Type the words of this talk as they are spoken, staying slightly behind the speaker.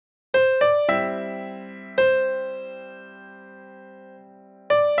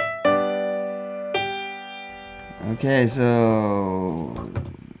Okay, so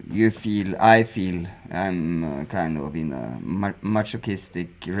I feel I'm kind of in a masochistic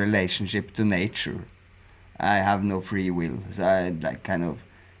relationship to nature. I have no free will. So I like kind of,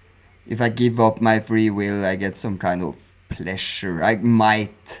 if I give up my free will, I get some kind of pleasure. I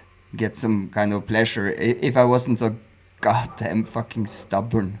might get some kind of pleasure if I wasn't so goddamn fucking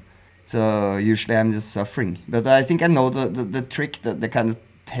stubborn. So usually I'm just suffering. But I think I know the trick, the kind of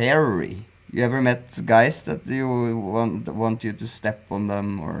theory. You ever met guys that you want you to step on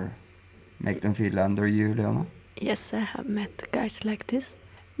them or make them feel under you, Leona? Yes, I have met guys like this,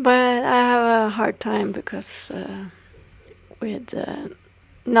 but I have a hard time because with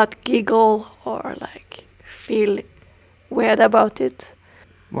not giggle or like feel weird about it.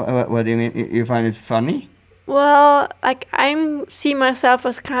 What do you mean? You find it funny? Well, like I see myself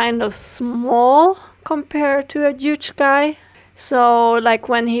as kind of small compared to a huge guy. So like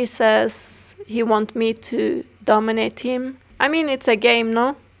when he says he want me to dominate him, I mean it's a game,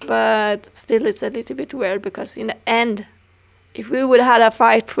 no? But still it's a little bit weird because in the end, if we would have had a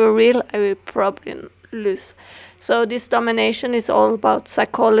fight for real, I would probably lose. So this domination is all about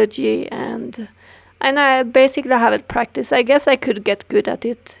psychology and I basically haven't practiced. I guess I could get good at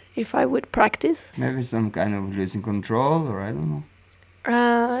it if I would practice. Maybe some kind of losing control, or I don't know.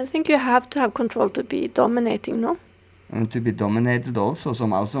 I think you have to have control to be dominating, no? And to be dominated also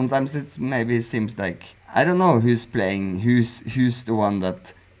somehow. Sometimes it maybe seems like, I don't know who's playing, who's the one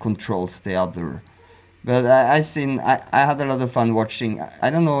that controls the other. But I had a lot of fun watching. I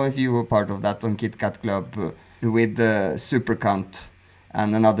don't know if you were part of that on Kit Kat Club with the Super Cunt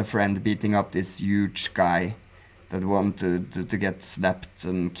and another friend beating up this huge guy that wanted to get slapped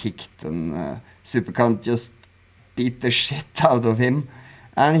and kicked, and Super Cunt just beat the shit out of him,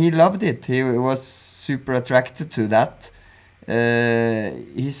 and he loved it. He was super attracted to that.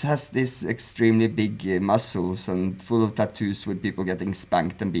 He has this extremely big muscles and full of tattoos with people getting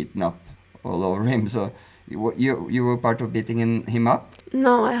spanked and beaten up all over him. So you were part of beating him up?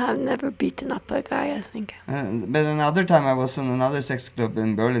 No, I have never beaten up a guy, I think. But another time I was in another sex club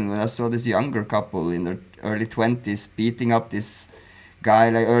in Berlin when I saw this younger couple in their early 20s beating up this guy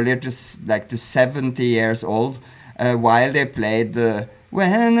like earlier to 70 years old while they played the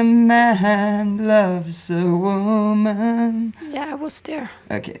When a Man Loves a Woman. Yeah, I was there.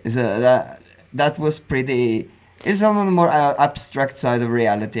 Okay, so that was pretty... It's some of the more abstract side of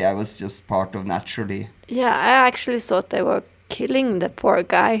reality I was just part of naturally. Yeah, I actually thought they were killing the poor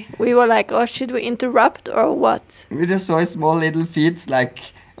guy. We were like, oh, should we interrupt or what? We just saw his small little feet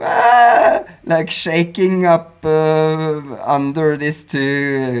like shaking up under this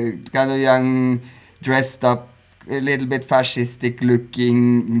two kind of young, dressed up, a little bit fascistic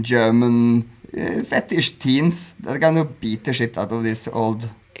looking German fetish teens that kind of beat the shit out of this old...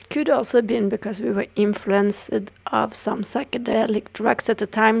 It could also have been because we were influenced of some psychedelic drugs at the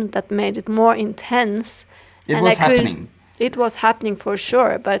time that made it more intense. It was happening. It was happening for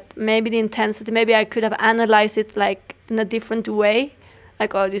sure, but maybe the intensity, maybe I could have analyzed it like in a different way.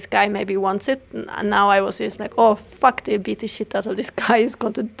 Like, oh, this guy maybe wants it. And now I was just like, oh, fuck, they beat the shit out of this guy. He's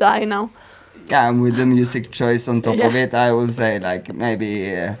going to die now. Yeah, and with the music choice on top of it, I would say like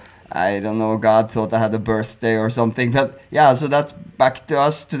maybe... I don't know, God thought I had a birthday or something. But yeah, so that's back to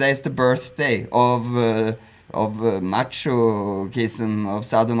us. Today's the birthday of machism, of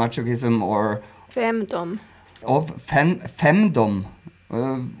sadomasochism, or... Femdom. Of femdom.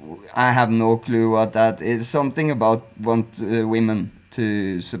 I have no clue what that is. Something about want women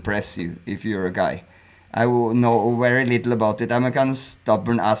to suppress you if you're a guy. I know very little about it. I'm a kind of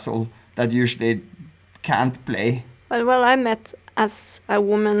stubborn asshole that usually can't play. Well, I met... As a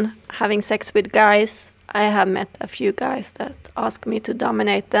woman having sex with guys, I have met a few guys that ask me to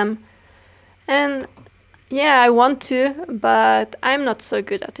dominate them. And yeah, I want to, but I'm not so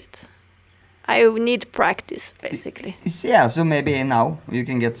good at it. I need practice, basically. Yeah, so maybe now you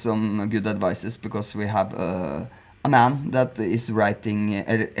can get some good advices because we have a man that is writing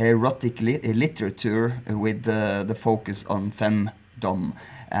erotic literature with the focus on femdom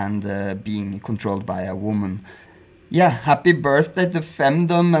and being controlled by a woman. Yeah, happy birthday to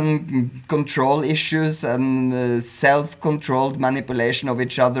femdom and control issues and self-controlled manipulation of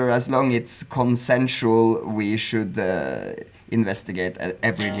each other. As long as it's consensual, we should investigate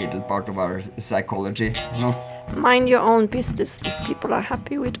every little part of our psychology. No? Mind your own business if people are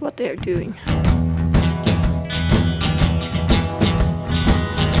happy with what they're doing.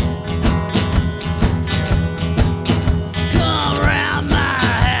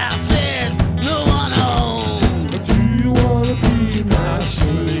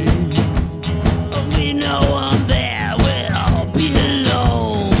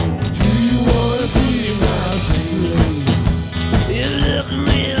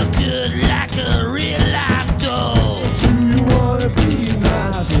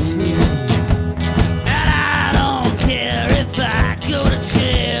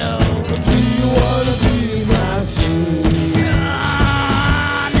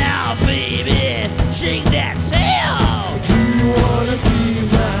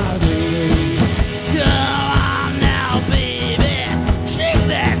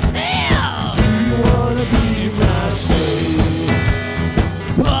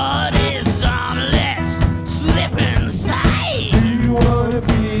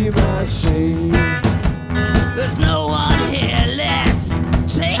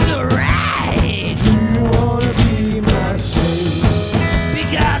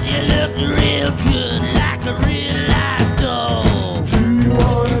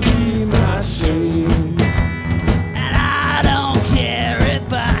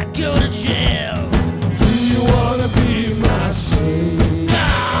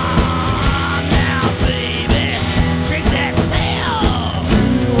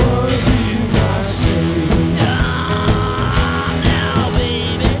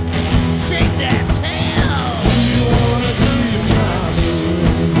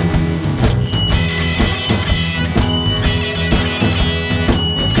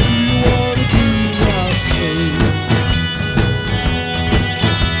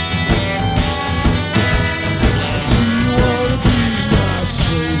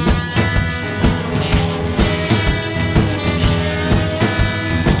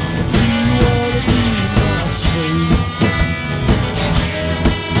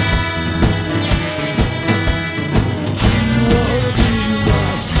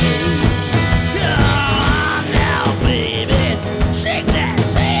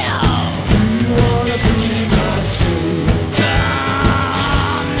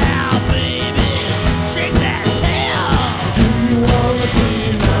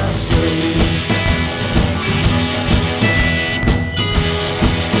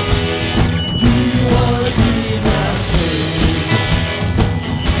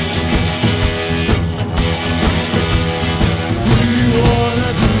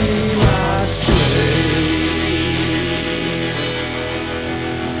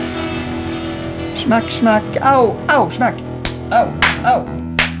 Schmack, schmack. Ow, ow, schmack. Ow, ow,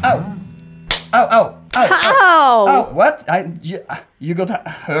 ow. Ow, ow, ow. Ow! Ow, what? You got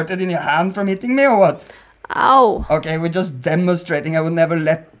hurted in your hand from hitting me or what? Ow! Okay, we're just demonstrating. I would never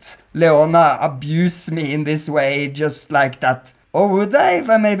let Leona abuse me in this way, just like that. Or would I, if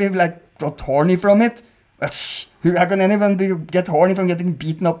I maybe like got horny from it? How can anyone get horny from getting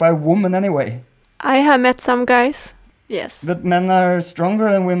beaten up by a woman anyway? I have met some guys. Yes. But men are stronger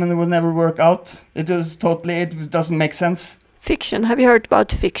and women will never work out. It doesn't make sense. Fiction. Have you heard about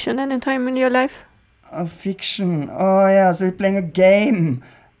fiction any time in your life? Fiction. Oh yeah, so we're playing a game.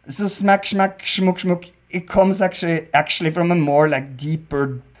 So smack, smack, schmuck, schmuck. It comes actually from a more like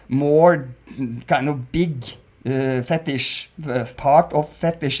deeper, more kind of big fetish, part of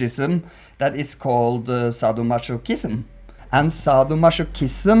fetishism that is called sadomasochism. And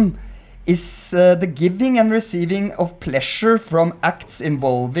sadomasochism is the giving and receiving of pleasure from acts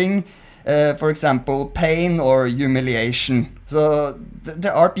involving, for example, pain or humiliation. So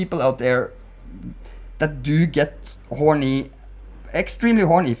there are people out there that do get horny, extremely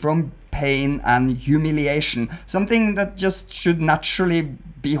horny from pain and humiliation. Something that just should naturally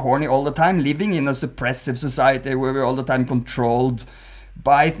be horny all the time. Living in a suppressive society where we're all the time controlled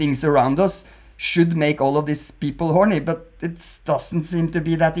by things around us should make all of these people horny, but it doesn't seem to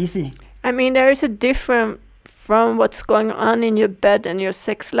be that easy. I mean, there is a difference from what's going on in your bed and your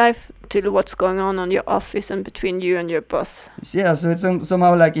sex life to what's going on your office and between you and your boss. Yeah, so it's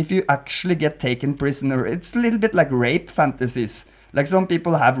somehow like if you actually get taken prisoner, it's a little bit like rape fantasies. Like some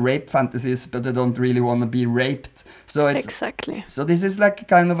people have rape fantasies, but they don't really want to be raped. So it's exactly. So this is like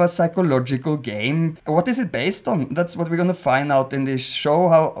kind of a psychological game. What is it based on? That's what we're gonna find out in this show.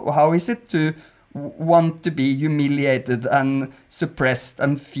 How is it to want to be humiliated and suppressed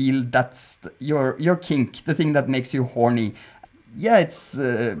and feel that's your kink, the thing that makes you horny? Yeah, it's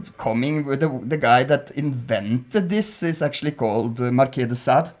coming with the guy that invented this is actually called Marquis de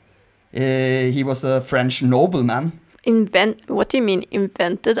Sade. He was a French nobleman. What do you mean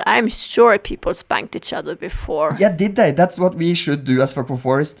invented? I'm sure people spanked each other before. Yeah, did they? That's what we should do as Fuck for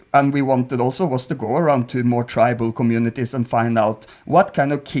Forest. And we wanted also was to go around to more tribal communities and find out what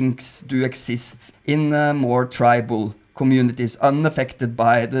kind of kinks do exist in more tribal communities unaffected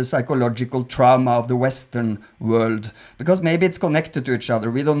by the psychological trauma of the Western world. Because maybe it's connected to each other.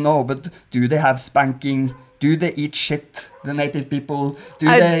 We don't know. But do they have spanking? Do they eat shit, the native people? Do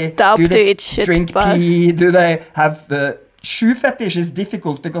they eat shit, drink pee? Do they have the shoe fetish is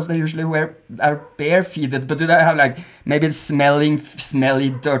difficult because they usually are bare-feeted, but do they have like maybe smelly,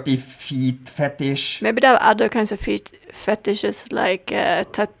 dirty feet fetish? Maybe there are other kinds of feet fetishes like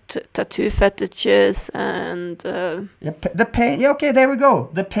tattoo fetishes and... the pain, yeah, okay, there we go.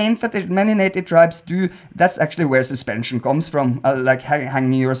 The pain fetish, many native tribes do, that's actually where suspension comes from, like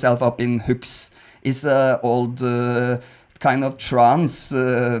hanging yourself up in hooks. Is an old kind of trance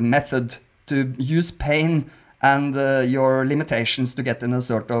method to use pain and your limitations to get in a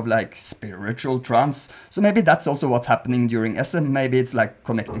sort of like spiritual trance. So maybe that's also what's happening during SM. Maybe it's like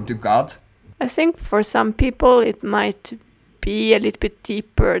connecting to God. I think for some people it might be a little bit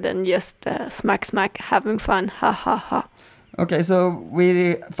deeper than just smack, having fun, ha ha ha. Okay, so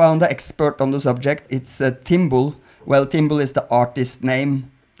we found an expert on the subject. It's Timbul. Well, Timbul is the artist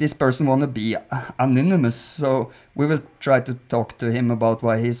name. This person want to be anonymous, so we will try to talk to him about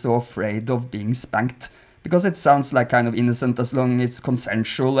why he's so afraid of being spanked. Because it sounds like kind of innocent as long as it's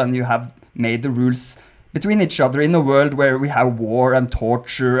consensual and you have made the rules between each other in a world where we have war and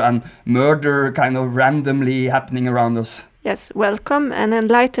torture and murder kind of randomly happening around us. Yes, welcome and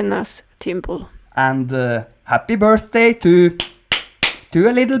enlighten us, Timbul. And happy birthday to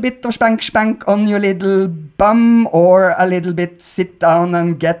a little bit of spank on your little bum, or a little bit sit down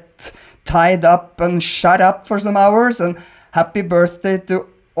and get tied up and shut up for some hours. And happy birthday to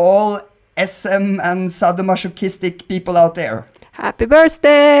all SM and sadomasochistic people out there. Happy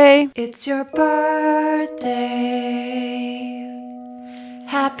birthday! It's your birthday.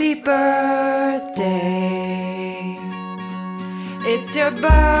 Happy birthday. It's your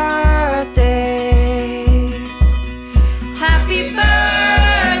birthday. Happy birthday.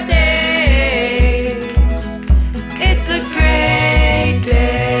 It's a great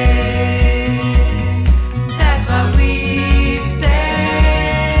day. That's what we say.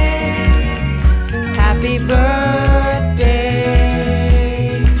 Happy birthday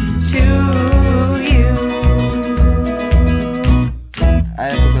to you.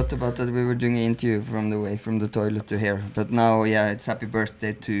 I forgot about that. We were doing an interview from the way from the toilet to here. But now, yeah, it's happy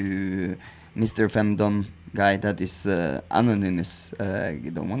birthday to Mr. Femdom, guy that is anonymous.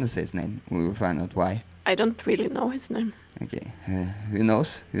 You don't want to say his name. We will find out why. I don't really know his name. Okay, who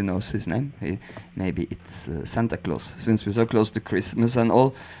knows? Who knows his name? Maybe it's Santa Claus. Since we're so close to Christmas and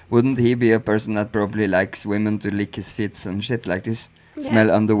all, wouldn't he be a person that probably likes women to lick his feet and shit like this? Yeah.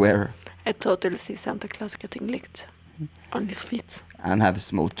 Smell underwear I totally see Santa Claus getting licked on his feet. and have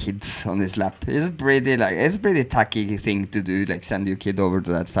small kids on his lap. It's pretty tacky thing to do. Like send your kid over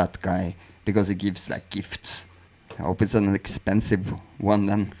to that fat guy because he gives like gifts. I hope it's an expensive one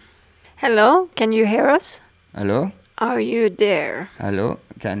then. Hello, can you hear us? Hello, Are you there? hello.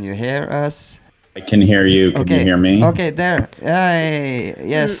 Can you hear us? I can hear you. Can you hear me? Okay, there.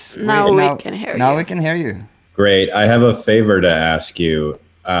 Yes. Now we can hear Now you. we can hear you. Great. I have a favor to ask you.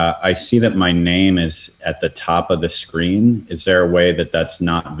 I see that my name is at the top of the screen. Is there a way that that's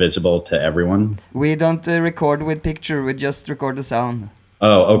not visible to everyone? We don't record with picture. We just record the sound.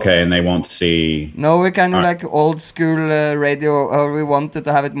 Oh, okay. And they won't see. No, we're kind of like old school radio. Or we wanted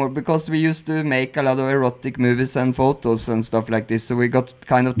to have it more because we used to make a lot of erotic movies and photos and stuff like this. So we got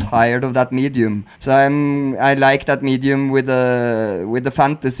kind of tired of that medium. So I like that medium with the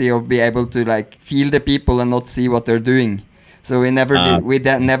fantasy of be able to like feel the people and not see what they're doing. So we never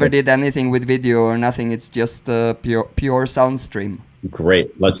never did anything with video or nothing. It's just a pure sound stream.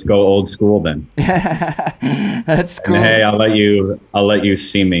 Great. Let's go old school then. That's cool. And hey, I'll let you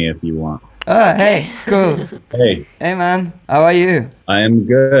see me if you want. Oh, hey, cool. Hey, Hey, man, how are you? I am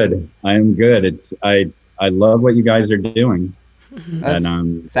good. I love what you guys are doing. And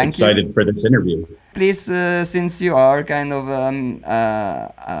I'm Thank you. excited for this interview. Please, since you are kind of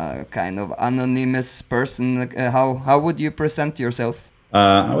anonymous person, how would you present yourself?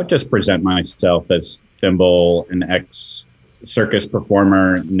 I would just present myself as Thimble, an ex-circus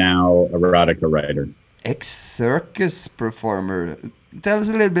performer, now erotica writer. Ex-circus performer. Tell us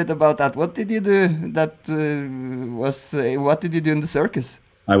a little bit about that. What did you do? What did you do in the circus?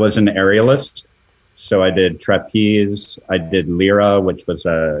 I was an aerialist, so I did trapeze, I did lyra, which was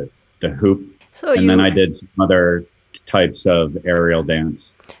the hoop, So and then I did some other types of aerial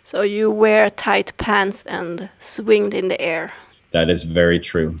dance. So you wear tight pants and swinged in the air. That is very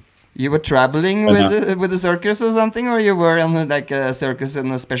true. You were traveling Uh-huh. with the circus or something, or you were on like a circus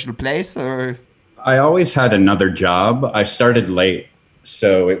in a special place, or? I always had another job. I started late,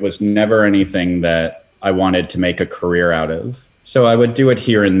 so it was never anything that I wanted to make a career out of. So I would do it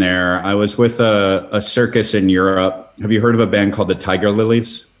here and there. I was with a circus in Europe. Have you heard of a band called the Tiger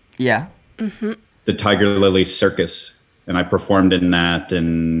Lilies? Yeah. The Tiger Lilies Circus. And I performed in that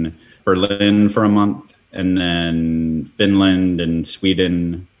in Berlin for a month, and then Finland and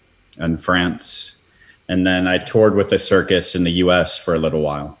Sweden and France. And then I toured with a circus in the US for a little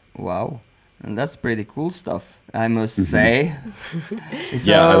while. Wow. And that's pretty cool stuff, I must say.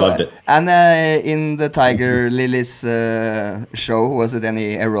 So, Yeah, I loved it. And in the Tiger Lilies show, was it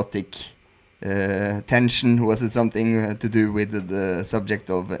any erotic tension? Was it something to do with the subject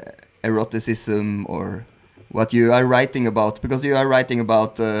of eroticism or what you are writing about? Because you are writing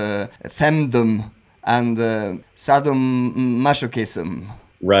about femdom and sadomasochism.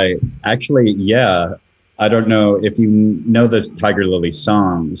 Right. Actually, yeah. I don't know if you know the Tiger Lily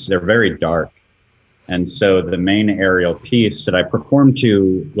songs. They're very dark. And so the main aerial piece that I performed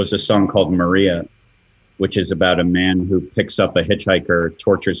to was a song called Maria, which is about a man who picks up a hitchhiker,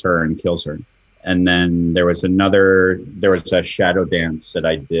 tortures her, and kills her. And then there was a shadow dance that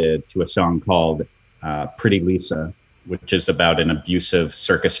I did to a song called Pretty Lisa, which is about an abusive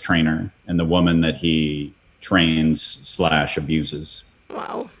circus trainer and the woman that he trains/abuses.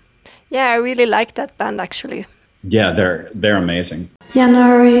 Wow. Yeah, I really like that band actually. Yeah, they're amazing.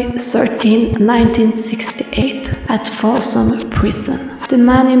 January 13, 1968, at Folsom Prison. The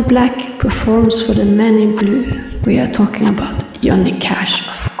Man in Black performs for the Men in Blue. We are talking about Johnny Cash,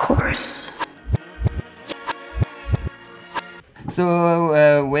 of course. So,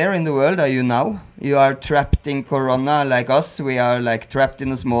 where in the world are you now? You are trapped in Corona like us. We are like trapped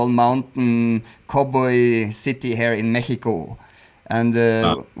in a small mountain cowboy city here in Mexico. And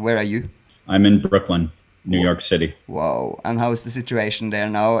where are you? I'm in Brooklyn, New York City. Wow. And how is the situation there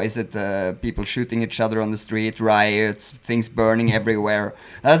now? Is it people shooting each other on the street, riots, things burning everywhere?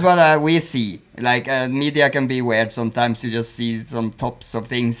 That's what we see. Like, media can be weird. Sometimes you just see some tops of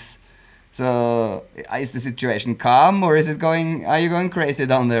things. So, is the situation calm, or are you going crazy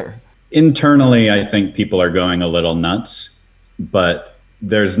down there? Internally, I think people are going a little nuts, but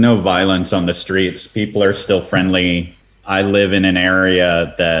there's no violence on the streets. People are still friendly. I live in an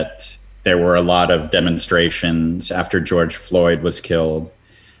area that there were a lot of demonstrations after George Floyd was killed.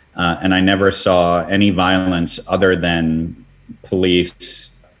 And I never saw any violence other than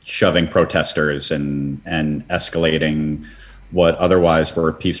police shoving protesters and escalating what otherwise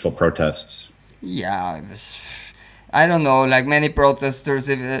were peaceful protests. Yeah, I don't know, like many protesters,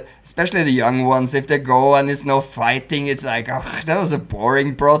 especially the young ones, if they go and it's no fighting, it's like, oh, that was a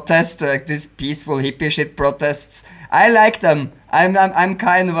boring protest, like these peaceful hippie shit protests. I like them. I'm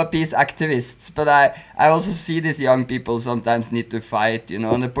kind of a peace activist, but I also see these young people sometimes need to fight, you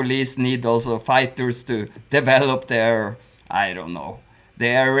know, and the police need also fighters to develop their, I don't know,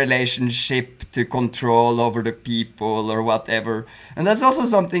 their relationship to control over the people or whatever. And that's also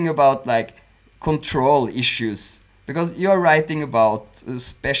something about like control issues. Because you're writing about,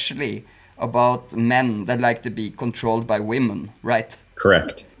 especially about men that like to be controlled by women, right?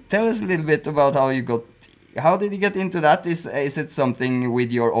 Correct. Tell us a little bit about how did you get into that? Is it something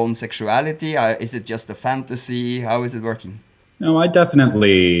with your own sexuality? Or is it just a fantasy? How is it working? No, I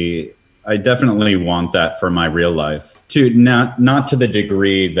definitely want that for my real life. To not to the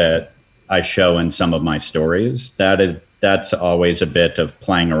degree that I show in some of my stories. That's always a bit of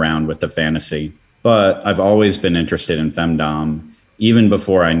playing around with the fantasy. But I've always been interested in femdom, even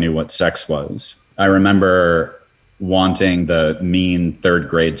before I knew what sex was. I remember wanting the mean third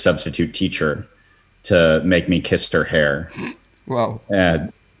grade substitute teacher to make me kiss her hair. Wow.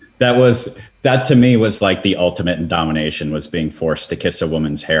 And that to me was like the ultimate in domination, was being forced to kiss a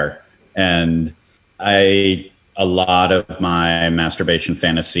woman's hair. And a lot of my masturbation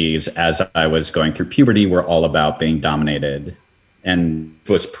fantasies as I was going through puberty were all about being dominated. And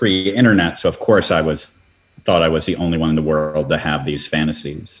it was pre-internet, so of course I thought I was the only one in the world to have these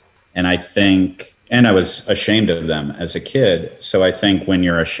fantasies. And I was ashamed of them as a kid. So I think when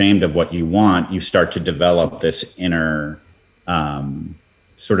you're ashamed of what you want, you start to develop this inner,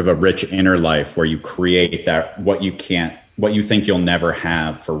 sort of a rich inner life where you create that, what you think you'll never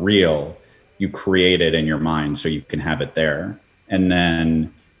have for real, you create it in your mind so you can have it there. And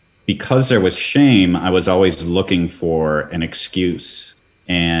then because there was shame, I was always looking for an excuse.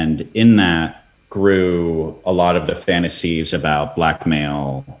 And in that grew a lot of the fantasies about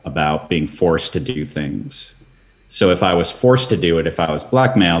blackmail, about being forced to do things. So if I was forced to do it, if I was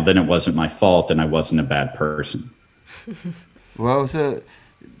blackmailed, then it wasn't my fault and I wasn't a bad person. Well, so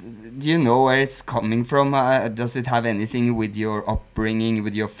do you know where it's coming from? Does it have anything with your upbringing,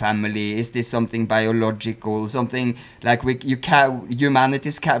 with your family? Is this something biological, something like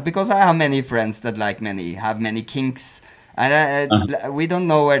humanity's because I have many friends that have many kinks, and we don't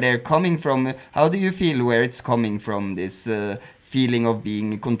know where they're coming from. How do you feel where it's coming from, this feeling of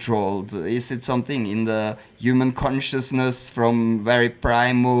being controlled? Is it something in the human consciousness from very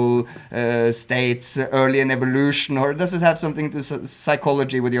primal states early in evolution, or does it have something to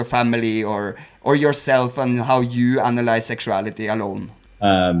psychology with your family or yourself and how you analyze sexuality alone?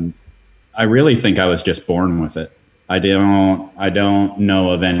 I really think I was just born with it. I don't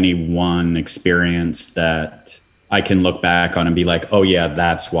know of any one experience that I can look back on and be like, oh yeah,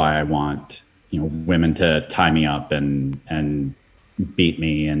 that's why I want, women to tie me up and beat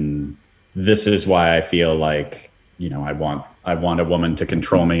me, and this is why I feel like, I want a woman to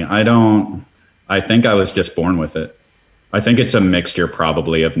control me. I think I was just born with it. I think it's a mixture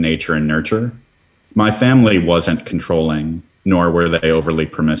probably of nature and nurture. My family wasn't controlling, nor were they overly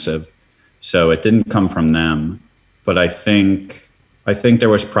permissive, so it didn't come from them. But I think there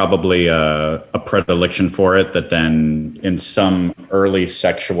was probably a predilection for it that then in some early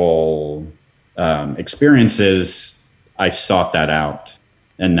sexual experiences, I sought that out.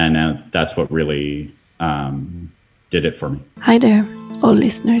 And then that's what really did it for me. Hi there, all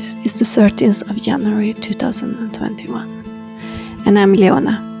listeners. It's the 13th of January 2021. And I'm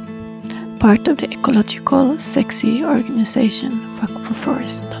Leona, part of the ecological sexy organization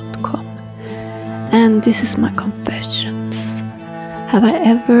fuckforforest.com. And this is my confessions. Have I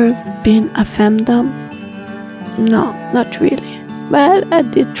ever been a femdom? No, not really. But I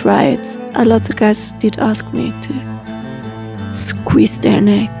did try it. A lot of guys did ask me to squeeze their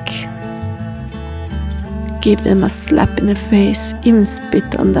neck, give them a slap in the face, even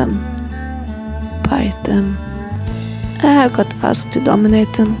spit on them, bite them. I have got asked to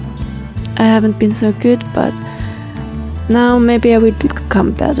dominate them. I haven't been so good, but now maybe I will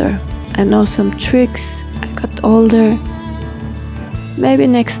become better. I know some tricks, I got older. Maybe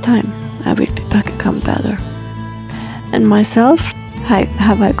next time I will become better. And myself,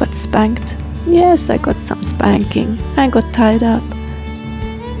 have I got spanked? Yes, I got some spanking. I got tied up.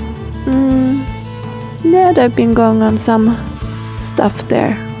 Yeah, they've been going on some stuff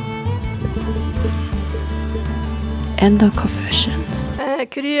there. End of confessions.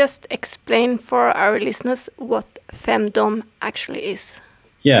 Could you just explain for our listeners what femdom actually is?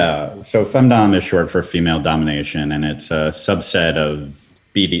 Yeah, so femdom is short for female domination, and it's a subset of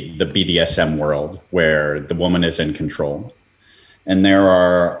the BDSM world where the woman is in control. And there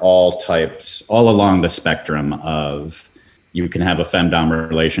are all types, all along the spectrum of, you can have a femdom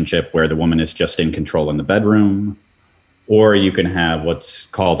relationship where the woman is just in control in the bedroom, or you can have what's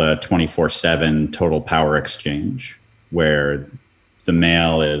called a 24/7 total power exchange, where the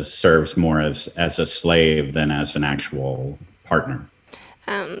male serves more as a slave than as an actual partner.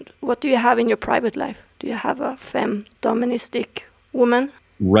 And what do you have in your private life? Do you have a femme-doministic woman?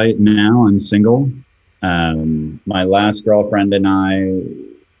 Right now, I'm single. My last girlfriend and I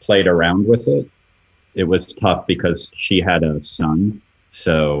played around with it. It was tough because she had a son,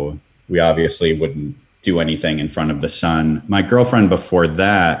 so we obviously wouldn't do anything in front of the son. My girlfriend before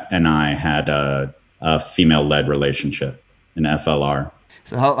that and I had a female-led relationship, an FLR.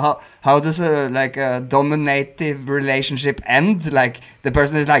 So how does a dominative relationship end? Like the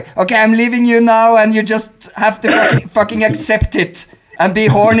person is like, okay, I'm leaving you now, and you just have to fucking accept it and be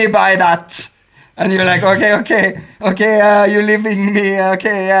horny by that. And you're like, okay, you're leaving me.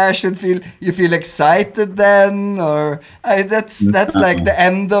 Okay, yeah, I should feel. You feel excited then, or that's like the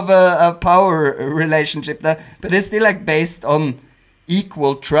end of a power relationship. But it's still like based on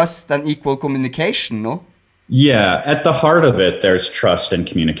equal trust and equal communication, no? Yeah, at the heart of it, there's trust and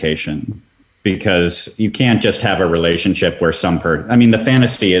communication, because you can't just have a relationship where the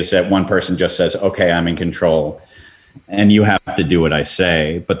fantasy is that one person just says, okay, I'm in control, and you have to do what I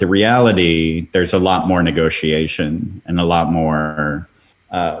say. But the reality, there's a lot more negotiation and a lot more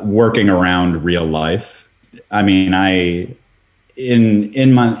working around real life. I mean,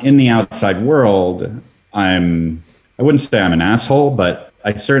 in the outside world, I wouldn't say I'm an asshole, but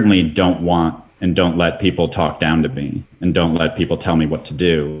I certainly don't want and don't let people talk down to me, and don't let people tell me what to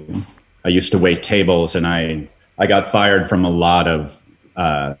do. I used to wait tables, and I got fired from a lot of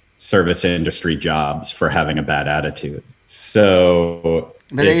service industry jobs for having a bad attitude. So,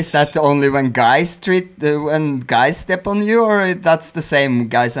 but is that only when guys step on you, or that's the same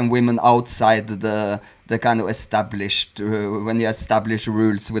guys and women outside the kind of established when you establish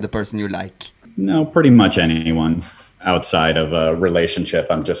rules with the person you like? No, pretty much anyone outside of a relationship.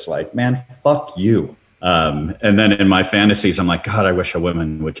 I'm just like, man, fuck you. And then in my fantasies, I'm like, God, I wish a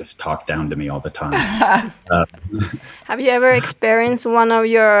woman would just talk down to me all the time. Have you ever experienced one of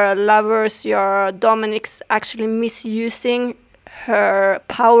your lovers, your Dominics, actually misusing her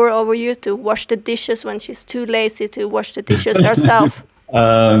power over you to wash the dishes when she's too lazy to wash the dishes herself?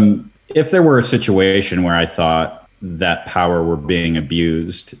 If there were a situation where I thought that power were being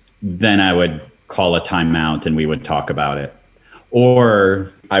abused, then I would call a timeout and we would talk about it.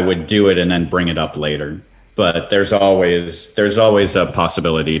 Or I would do it and then bring it up later. But there's always a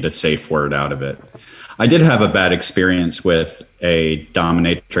possibility to safe word out of it. I did have a bad experience with a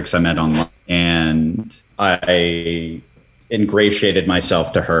dominatrix I met online, and I ingratiated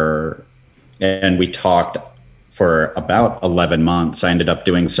myself to her, and we talked for about 11 months. I ended up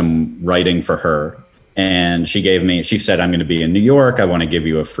doing some writing for her, and she said, I'm going to be in New York. I want to give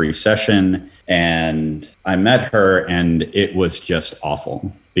you a free session. And I met her, and it was just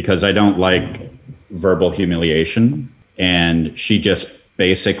awful, because I don't like verbal humiliation. And she just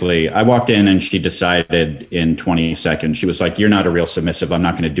basically, I walked in and she decided in 20 seconds, she was like, you're not a real submissive. I'm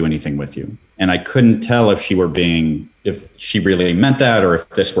not going to do anything with you. And I couldn't tell if she really meant that, or if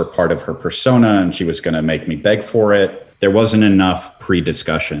this were part of her persona and she was going to make me beg for it. There wasn't enough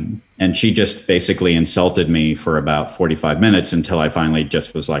pre-discussion. And she just basically insulted me for about 45 minutes until I finally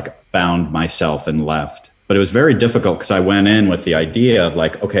just was like, found myself and left. But it was very difficult, because I went in with the idea of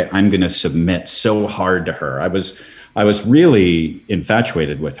like, okay, I'm going to submit so hard to her. I was really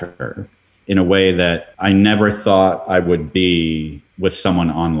infatuated with her in a way that I never thought I would be with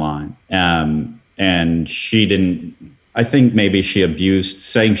someone online. And she didn't, I think maybe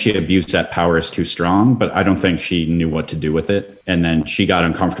saying she abused that power is too strong, but I don't think she knew what to do with it. And then she got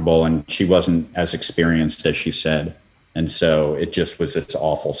uncomfortable, and she wasn't as experienced as she said. And so it just was this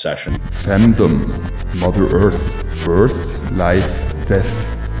awful session. Femdom, Mother Earth, birth, life, death,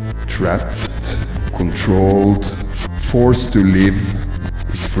 trapped, controlled, forced to live.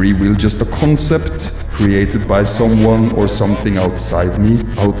 Is free will just a concept created by someone or something outside me,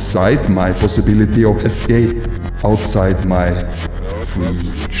 outside my possibility of escape, outside my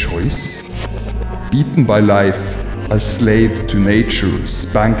free choice? Beaten by life, a slave to nature,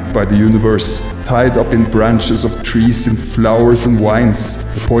 spanked by the universe, tied up in branches of trees and flowers and vines,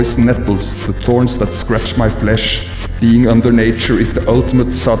 the poison nettles, the thorns that scratch my flesh. Being under nature is the ultimate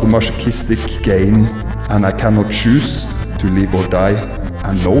sadomasochistic game, and I cannot choose to live or die,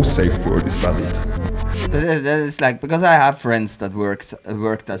 and no safe word is valid. It's like, because I have friends that worked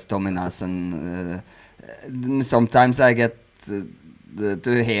as dominas, and sometimes I get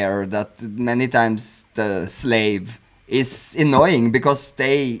to hear that many times the slave is annoying because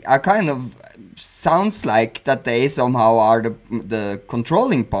they are kind of sounds like that they somehow are the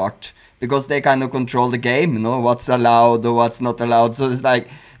controlling part because they kind of control the game, you know, what's allowed or what's not allowed. So it's like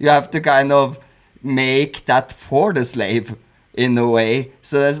you have to kind of make that for the slave in a way.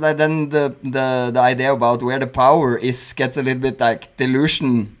 So that's like then the idea about where the power is gets a little bit like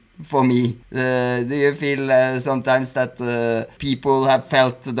delusion for me. Do you feel sometimes that people have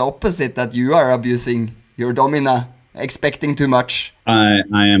felt the opposite, that you are abusing your domina, expecting too much? I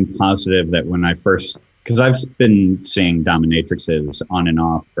am positive that when I first, because I've been seeing dominatrixes on and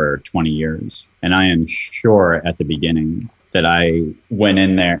off for 20 years, and I am sure at the beginning that I went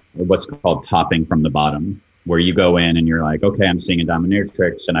in there, what's called topping from the bottom, where you go in and you're like, okay, I'm seeing a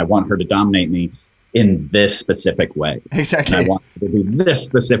dominatrix and I want her to dominate me in this specific way. Exactly. And I want her to do this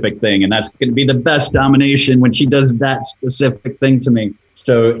specific thing, and that's going to be the best domination when she does that specific thing to me.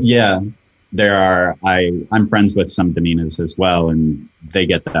 So yeah, I'm friends with some Dominas as well, and they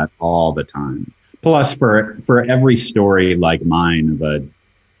get that all the time. Plus, for every story like mine of a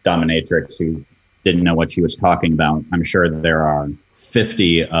dominatrix who didn't know what she was talking about, I'm sure there are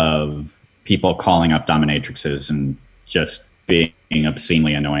 50 of people calling up dominatrixes and just being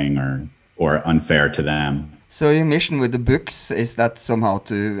obscenely annoying or unfair to them. So your mission with the books is that somehow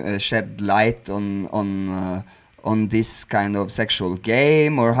to shed light on this kind of sexual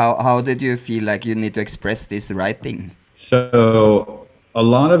game, or how did you feel like you need to express this writing? So a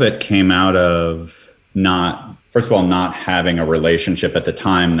lot of it came out of not having a relationship at the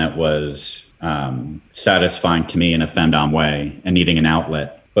time that was satisfying to me in a femdom way and needing an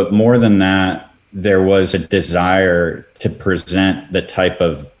outlet. But more than that, there was a desire to present the type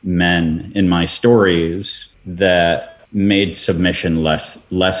of men in my stories that made submission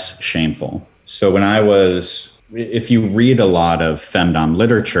less shameful. So if you read a lot of femdom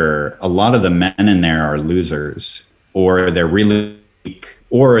literature, a lot of the men in there are losers, or they're really weak,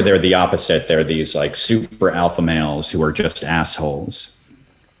 or they're the opposite. They're these like super alpha males who are just assholes.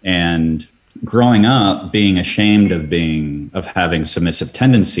 And growing up, being ashamed of having submissive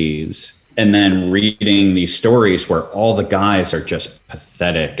tendencies, and then reading these stories where all the guys are just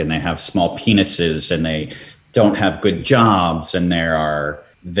pathetic and they have small penises and they don't have good jobs and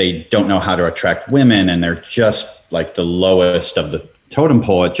they don't know how to attract women and they're just like the lowest of the totem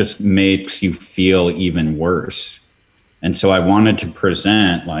pole, it just makes you feel even worse. And so I wanted to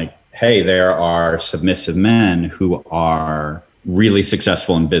present like, hey, there are submissive men who are really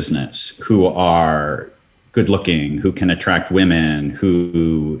successful in business, who are good looking, who can attract women,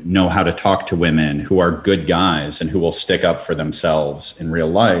 who know how to talk to women, who are good guys and who will stick up for themselves in real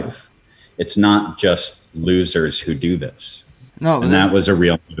life. It's not just losers who do this. No, and that was a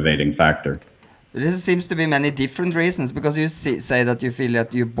real motivating factor. There seems to be many different reasons, because you say that you feel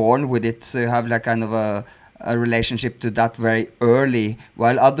that you're born with it, so you have like kind of a relationship to that very early,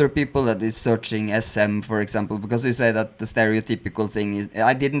 while other people that is searching SM, for example, because you say that the stereotypical thing is,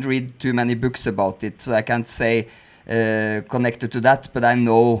 I didn't read too many books about it, so I can't say connected to that, but I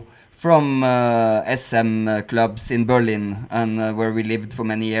know from SM clubs in Berlin, and where we lived for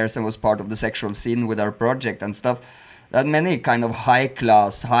many years and was part of the sexual scene with our project and stuff, that many kind of high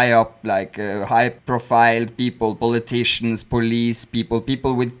class, high up, like high profile people, politicians, police people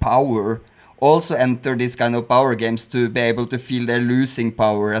with power, also enter these kind of power games to be able to feel they're losing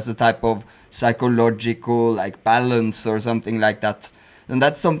power as a type of psychological like balance or something like that. And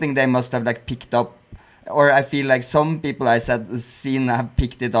that's something they must have like picked up, or I feel like some people seen have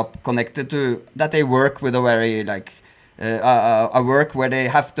picked it up, connected to that they work with a very like a work where they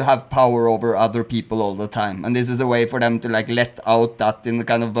have to have power over other people all the time, and this is a way for them to like let out that in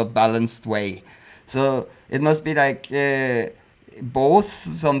kind of a balanced way. So it must be like both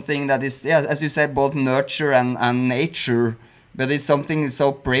something that is, yeah, as you said, both nurture and nature, but it's something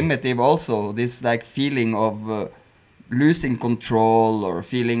so primitive also, this like feeling of losing control, or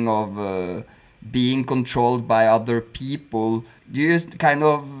feeling of being controlled by other people. Do you kind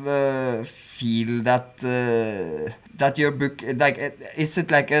of feel that that your book, like, is it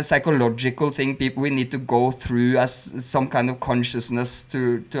like a psychological thing we need to go through as some kind of consciousness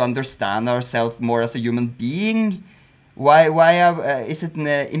to understand ourselves more as a human being? Why is it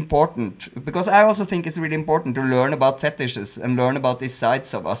important? Because I also think it's really important to learn about fetishes and learn about these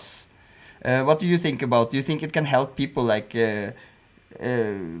sides of us. What do you think about? Do you think it can help people like with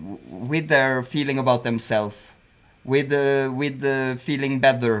their feeling about themselves, with feeling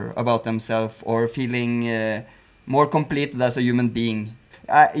better about themselves, or feeling more complete as a human being?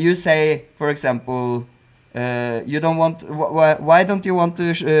 You say, for example, you don't want. Why don't you want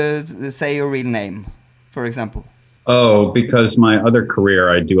to say your real name, for example? Oh, because my other career,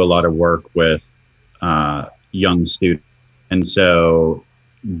 I do a lot of work with young students. And so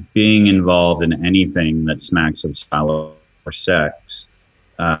being involved in anything that smacks of style or sex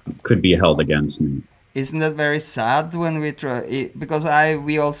could be held against me. Isn't that very sad when we try? Because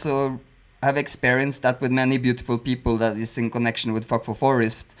we also have experienced that with many beautiful people that is in connection with Fuck for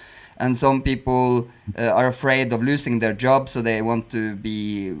Forest. And some people are afraid of losing their job, so they want to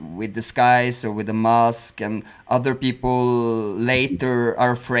be with the skies or with a mask. And other people later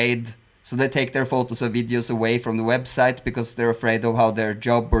are afraid, so they take their photos or videos away from the website because they're afraid of how their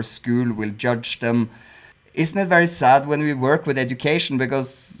job or school will judge them. Isn't it very sad when we work with education,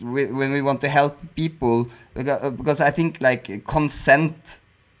 because when we want to help people, because I think like consent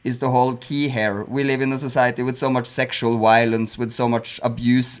is the whole key here. We live in a society with so much sexual violence, with so much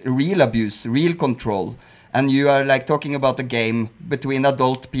abuse, real control. And you are like talking about a game between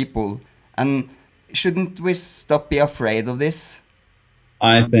adult people. And shouldn't we stop being afraid of this?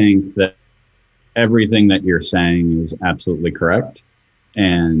 I think that everything that you're saying is absolutely correct.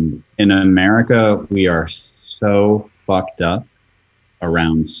 And in America, we are so fucked up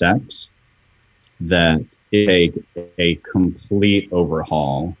around sex that it takes a complete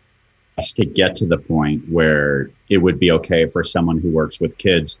overhaul just to get to the point where it would be okay for someone who works with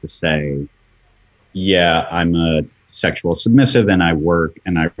kids to say, yeah, I'm a sexual submissive and I work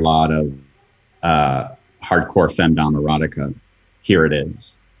and I have a lot of hardcore femdom erotica. Here it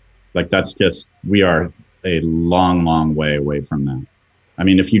is. Like, that's just, we are a long, long way away from that. I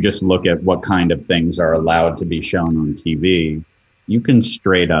mean, if you just look at what kind of things are allowed to be shown on TV, you can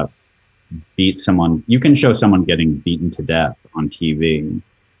straight up beat someone. You can show someone getting beaten to death on TV,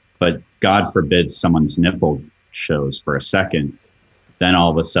 but God forbid someone's nipple shows for a second. Then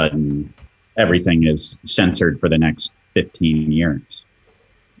all of a sudden, everything is censored for the next 15 years.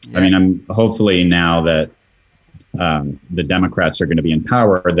 Yeah. I mean, I'm hopefully now that the Democrats are going to be in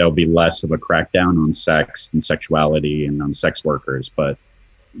power, there'll be less of a crackdown on sex and sexuality and on sex workers. But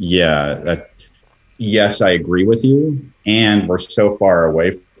yeah, yes, I agree with you. And we're so far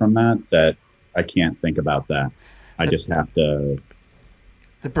away from that I can't think about that. I just have to.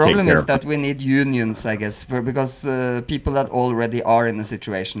 The problem is that we need unions, I guess, because people that already are in a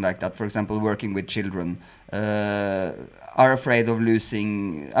situation like that, for example, working with children, are afraid of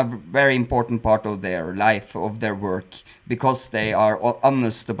losing a very important part of their life, of their work, because they are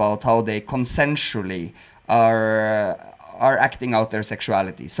honest about how they consensually are acting out their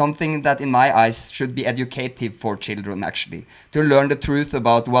sexuality. Something that in my eyes should be educative for children, actually, to learn the truth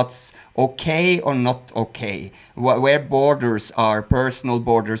about what's okay or not okay, where borders are, personal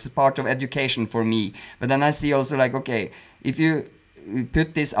borders, is part of education for me. But then I see also like, okay, if you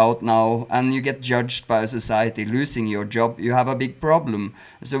put this out now and you get judged by a society, losing your job, you have a big problem.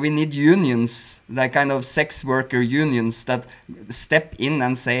 So we need unions, like kind of sex worker unions that step in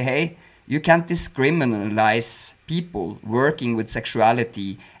and say, hey, you can't discriminalize people working with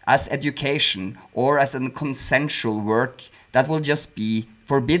sexuality as education or as a consensual work. That will just be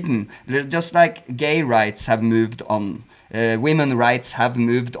forbidden. Just like gay rights have moved on, women's rights have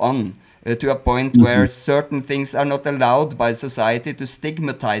moved on to a point where certain things are not allowed by society to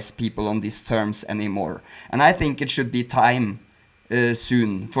stigmatize people on these terms anymore. And I think it should be time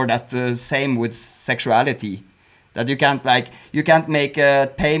soon for that. Same with sexuality. That you can't make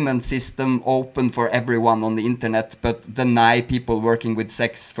a payment system open for everyone on the internet, but deny people working with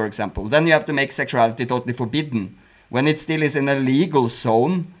sex, for example. Then you have to make sexuality totally forbidden. When it still is in a legal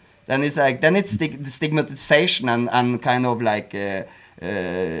zone, then it's like, then it's stigmatization and kind of like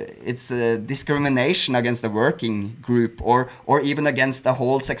it's discrimination against the working group or even against the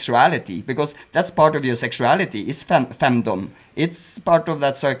whole sexuality, because that's part of your sexuality is femdom. It's part of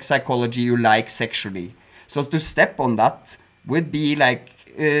that psychology you like sexually. So to step on that would be like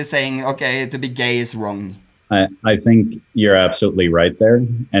saying, okay, to be gay is wrong. I think you're absolutely right there.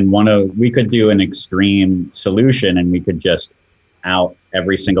 And we could do an extreme solution and we could just out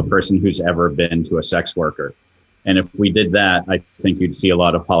every single person who's ever been to a sex worker. And if we did that, I think you'd see a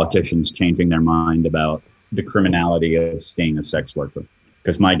lot of politicians changing their mind about the criminality of being a sex worker.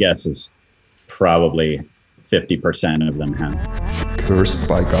 Because my guess is probably 50% of them have. Cursed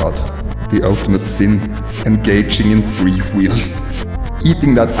by God, the ultimate sin, engaging in free will.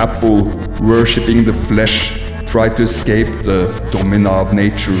 Eating that apple, worshipping the flesh, try to escape the domina of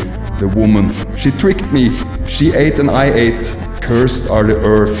nature, the woman. She tricked me, she ate and I ate. Cursed are the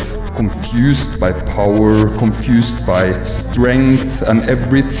earth, confused by power, confused by strength, and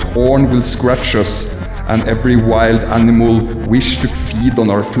every thorn will scratch us, and every wild animal wish to feed on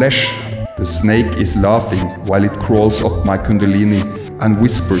our flesh. The snake is laughing while it crawls up my kundalini and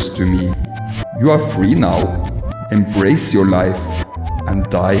whispers to me, "You are free now. embrace your life, and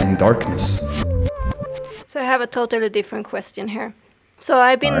die in darkness. So I have a totally different question here. So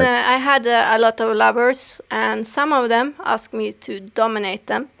I've been, Alright. I had a lot of lovers, and some of them asked me to dominate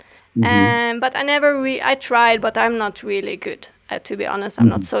them. But I never, I tried, but I'm not really good. To be honest, I'm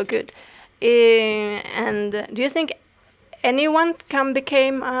not so good. And do you think anyone can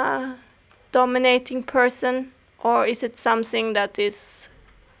become a dominating person, or is it something that is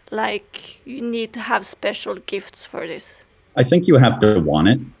like you need to have special gifts for this? I think you have to want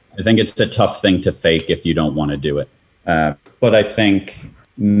it. I think it's a tough thing to fake if you don't want to do it. But I think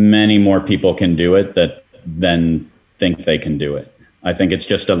many more people can do it than think they can do it. I think it's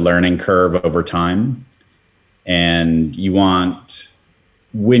just a learning curve over time. And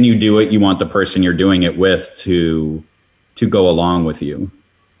when you do it, you want the person you're doing it with to go along with you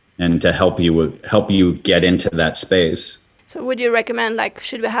and to help you get into that space. So would you recommend, like,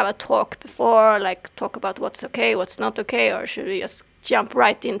 should we have a talk before, like talk about what's okay, what's not okay, or should we just jump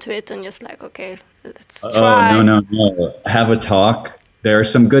right into it and just like, okay, let's try? Oh, no. Have a talk. There are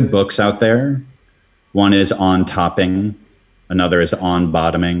some good books out there. One is On Topping. Another is On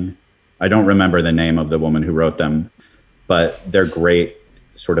Bottoming. I don't remember the name of the woman who wrote them, but they're great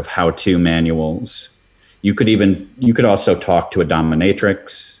sort of how-to manuals. You could also talk to a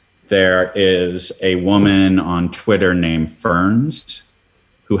dominatrix. There is a woman on Twitter named Ferns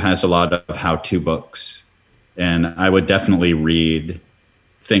who has a lot of how-to books. And I would definitely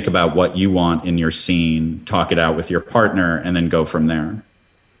think about what you want in your scene, talk it out with your partner, and then go from there.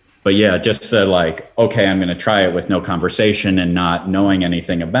 But yeah, just to like, okay, I'm going to try it with no conversation and not knowing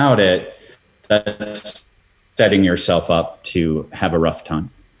anything about it, that's setting yourself up to have a rough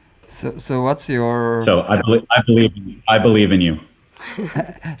time. So what's your... So I believe in you.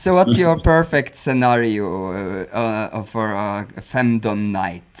 So what's your perfect scenario for a femdom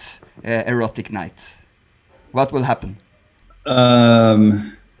night, erotic night? What will happen?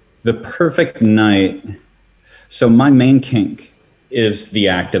 The perfect night. So my main kink is the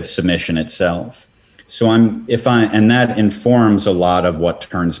act of submission itself. So and that informs a lot of what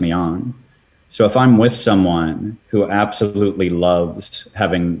turns me on. So if I'm with someone who absolutely loves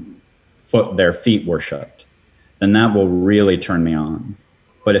having their feet worshipped, then that will really turn me on.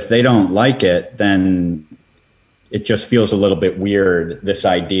 But if they don't like it, then it just feels a little bit weird, this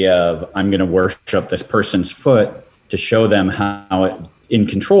idea of I'm going to worship this person's foot to show them how in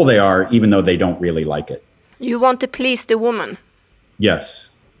control they are, even though they don't really like it. You want to please the woman. Yes.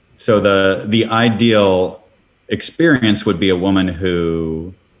 So the ideal experience would be a woman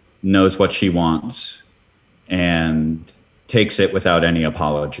who knows what she wants and takes it without any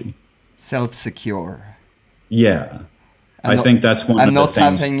apology. Self-secure. Yeah. And I think that's one of the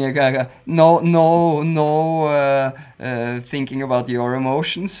things. And not having thinking about your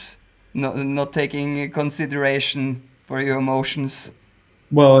emotions, not taking consideration for your emotions.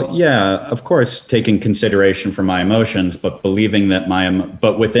 Well, yeah, of course, taking consideration for my emotions, but believing that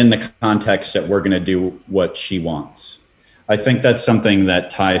but within the context that we're going to do what she wants. I think that's something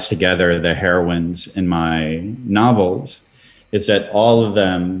that ties together the heroines in my novels, is that all of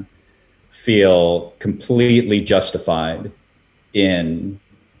them feel completely justified in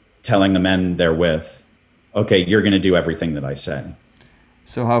telling the men they're with, okay, you're going to do everything that I say.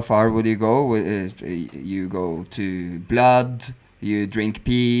 So how far would you go? You go to blood, you drink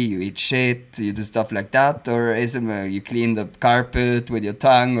pee, you eat shit, you do stuff like that? Or is it you clean the carpet with your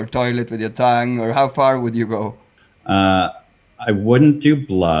tongue or toilet with your tongue? Or how far would you go? I wouldn't do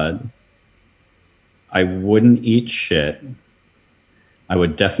blood. I wouldn't eat shit. I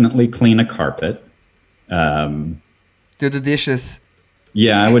would definitely clean a carpet. Do the dishes.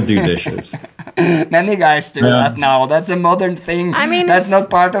 Yeah, I would do dishes. Many guys do that now. That's a modern thing. I mean, that's not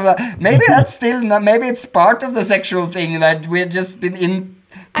part of the... Maybe that's still not... Maybe it's part of the sexual thing that we've just been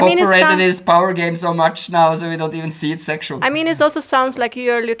incorporated in this power game so much now, so we don't even see it sexual. I mean, it also sounds like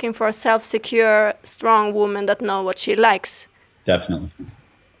you're looking for a self-secure, strong woman that knows what she likes. Definitely.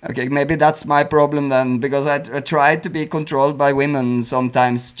 Okay, maybe that's my problem then, because I try to be controlled by women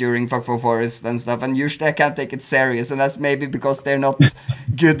sometimes during Fuck for Forest and stuff, and usually I can't take it serious, and that's maybe because they're not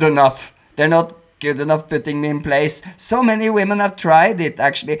good enough. They're not good enough putting me in place. So many women have tried it,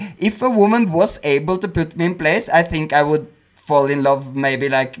 actually. If a woman was able to put me in place, I think I would fall in love.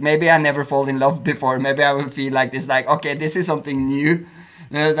 Maybe I never fall in love before. Maybe I would feel like this, like, okay, this is something new.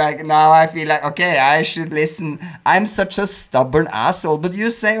 Like now I feel like, okay, I should listen. I'm such a stubborn asshole, but you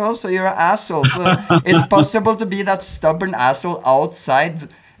say also you're an asshole. So it's possible to be that stubborn asshole outside,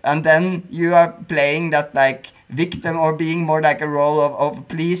 and then you are playing that like victim or being more like a role of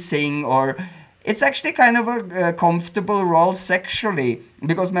pleasing or it's actually kind of a comfortable role sexually,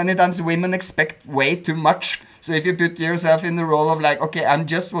 because many times women expect way too much. So if you put yourself in the role of like, okay, I'm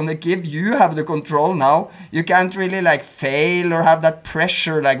just want to give, you have the control now. You can't really like fail or have that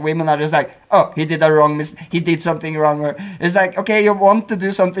pressure. Like women are just like, oh, he did a wrong he did something wrong. Or it's like, okay, you want to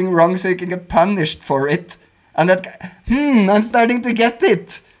do something wrong so you can get punished for it. And that, I'm starting to get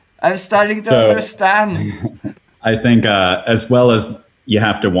it. I'm starting to understand. I think as well as you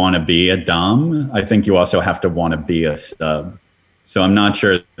have to want to be a dom, I think you also have to want to be a sub. So I'm not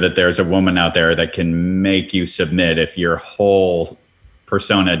sure that there's a woman out there that can make you submit if your whole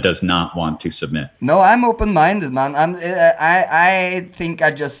persona does not want to submit. No, I'm open-minded, man. I think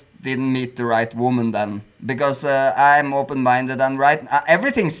I just didn't meet the right woman then, because I'm open-minded and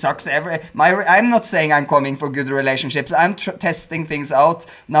everything sucks. I'm not saying I'm coming for good relationships. I'm testing things out.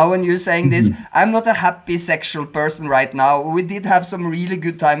 Now when you're saying this, I'm not a happy sexual person right now. We did have some really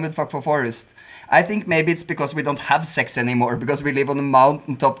good time with Fuck for Forest. I think maybe it's because we don't have sex anymore, because we live on a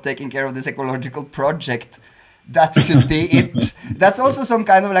mountaintop taking care of this ecological project. That could be it. That's also some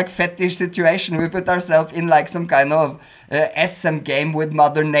kind of like fetish situation. We put ourselves in like some kind of SM game with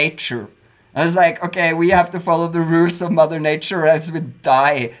Mother Nature. And it's like, okay, we have to follow the rules of Mother Nature or else we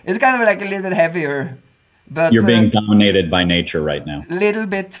die. It's kind of like a little bit heavier. But you're being dominated by nature right now. Little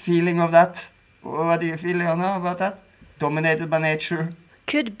bit feeling of that. What do you feel, Jonna, about that? Dominated by nature?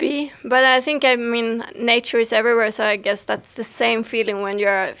 Could be, but I mean, nature is everywhere, so I guess that's the same feeling when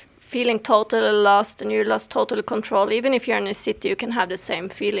you're feeling totally lost and you lost total control. Even if you're in a city, you can have the same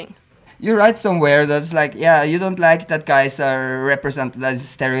feeling. You write somewhere that's like, yeah, you don't like that guys are represented as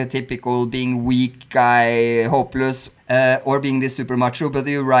stereotypical, being weak guy, hopeless, or being this super macho, but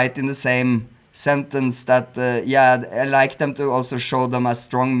you write in the same sentence that, yeah, I like them to also show them as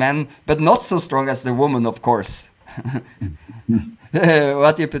strong men, but not so strong as the woman, of course.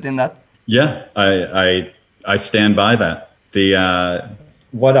 What do you put in that? Yeah, I stand by that.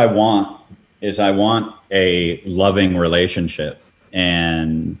 What I want is I want a loving relationship,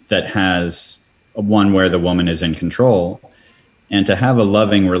 and that has one where the woman is in control. And to have a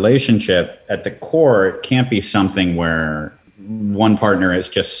loving relationship, at the core, it can't be something where one partner is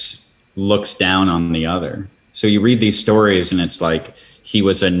just looks down on the other. So you read these stories and it's like he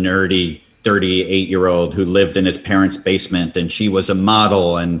was a nerdy 38-year-old who lived in his parents' basement and she was a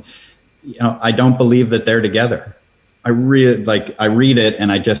model, and I don't believe that they're together. I read it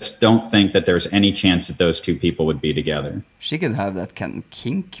and I just don't think that there's any chance that those two people would be together. She could have that kind of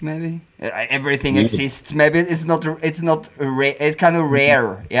kink, maybe. Everything exists. Maybe it's kind of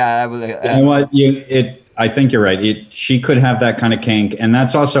rare. Yeah, I will. You know what? I think you're right. She could have that kind of kink, and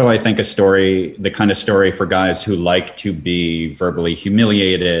that's also, I think, the kind of story for guys who like to be verbally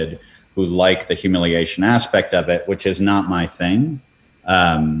humiliated, who like the humiliation aspect of it, which is not my thing.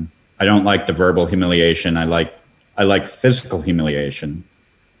 I don't like the verbal humiliation. I like physical humiliation,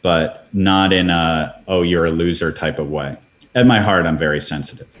 but not in oh, you're a loser type of way. At my heart, I'm very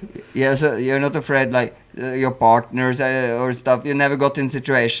sensitive. Yeah, so you're not afraid, like, your partners or stuff, you never got in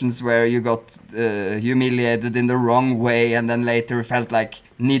situations where you got humiliated in the wrong way and then later felt like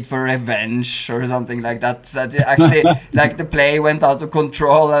need for revenge or something like that, that actually, like, the play went out of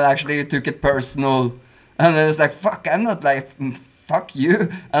control and actually you took it personal. And then it's like, fuck, I'm not like... fuck you.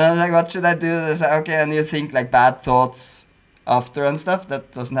 And I was like, what should I do? And I was like, okay, and you think like bad thoughts after and stuff.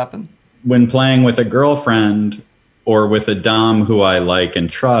 That doesn't happen. When playing with a girlfriend or with a dom who I like and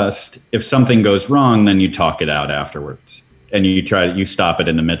trust, if something goes wrong, then you talk it out afterwards and you stop it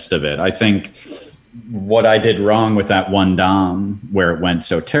in the midst of it. I think what I did wrong with that one dom where it went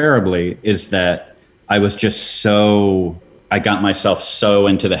so terribly is that I got myself so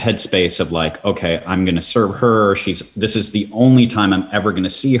into the headspace of like, okay, I'm going to serve her. This is the only time I'm ever going to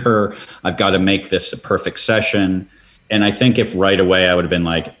see her. I've got to make this a perfect session. And I think if right away I would have been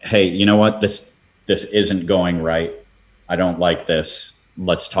like, hey, you know what? This isn't going right. I don't like this.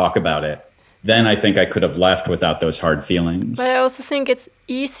 Let's talk about it. Then I think I could have left without those hard feelings. But I also think it's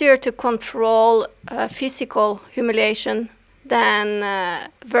easier to control physical humiliation than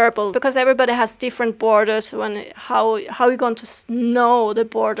verbal, because everybody has different borders. How are you going to know the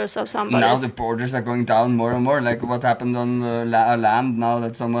borders of somebody? Now the borders are going down more and more, like what happened on our land now,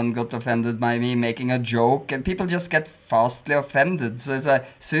 that someone got offended by me making a joke, and people just get fastly offended. So it's like,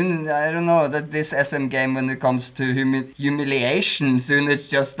 soon, I don't know, that this SM game, when it comes to humiliation, soon it's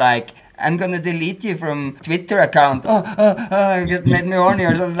just like, I'm gonna delete you from Twitter account. It made me horny.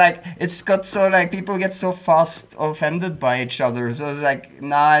 So it's like, it's got so like, people get so fast offended by each other. So it's like,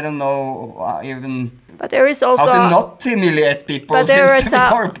 I don't know even. But there is also how to not humiliate people. But there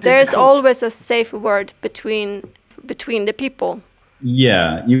is always a safe word between the people.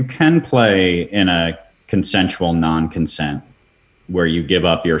 Yeah, you can play in a consensual non-consent where you give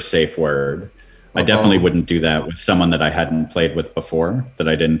up your safe word. I definitely wouldn't do that with someone that I hadn't played with before, that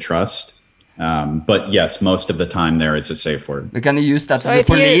I didn't trust. But yes, most of the time there is a safe word. We can use that So to the if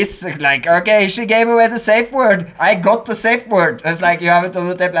you- police. Like, okay, she gave away the safe word. I got the safe word. It's like you have it on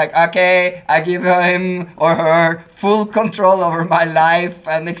the tape. Like, okay, I give him or her full control over my life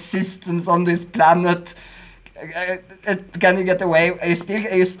and existence on this planet. Can you get away?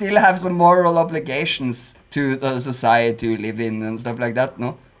 You still have some moral obligations to the society you live in and stuff like that,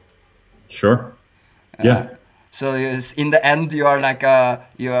 no? Sure. Yeah. So in the end, you are like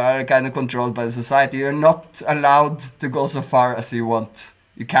you are kind of controlled by the society. You're not allowed to go so far as you want.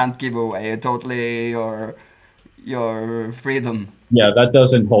 You can't give away totally your freedom. Yeah, that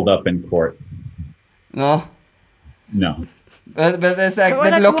doesn't hold up in court. No, No. but it's like, So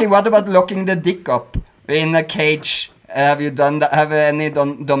but like locking. What about locking the dick up in a cage? Have you done that? Have any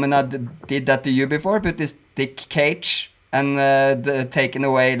domina did that to you before? Put this dick cage and taken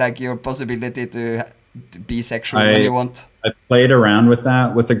away like your possibility to be sexual when you want. I played around with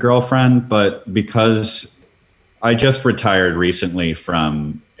that with a girlfriend, but because I just retired recently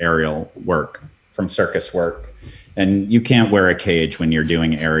from aerial work, from circus work, and you can't wear a cage when you're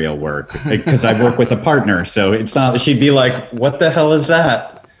doing aerial work because I work with a partner. So it's not, she'd be like, what the hell is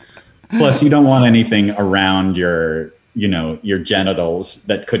that? Plus, you don't want anything around your genitals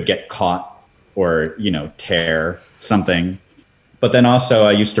that could get caught or, tear something. But then also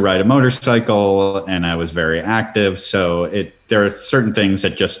I used to ride a motorcycle and I was very active. So there are certain things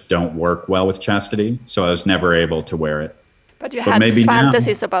that just don't work well with chastity. So I was never able to wear it. But you But had maybe now-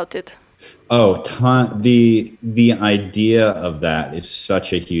 fantasies about it. Oh, the idea of that is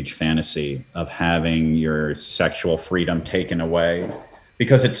such a huge fantasy of having your sexual freedom taken away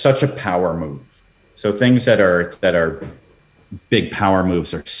because it's such a power move. So things that are big power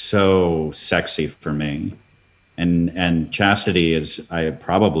moves are so sexy for me. And chastity is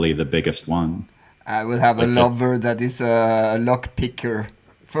probably the biggest one. I will have a lover that is a lock picker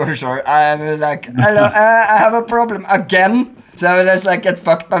for sure. I'm like, I have a problem again. So I will just like get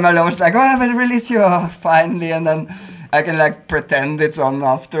fucked by my lovers. Like, oh, I will release you finally, and then I can like pretend it's on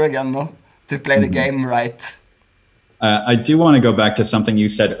after again, no, to play the game right. I do want to go back to something you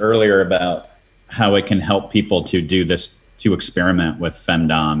said earlier about how it can help people to do this, to experiment with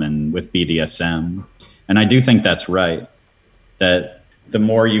femdom and with BDSM. And I do think that's right, that the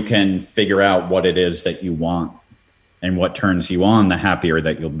more you can figure out what it is that you want and what turns you on, the happier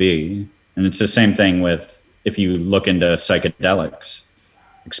that you'll be. And it's the same thing with, if you look into psychedelics,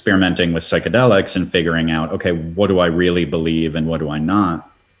 experimenting with psychedelics and figuring out, okay, what do I really believe and what do I not?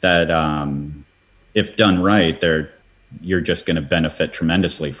 That if done right, you're just going to benefit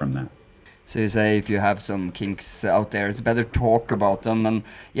tremendously from that. So you say if you have some kinks out there, it's better talk about them. And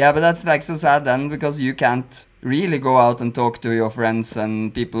yeah, but that's like so sad then, because you can't really go out and talk to your friends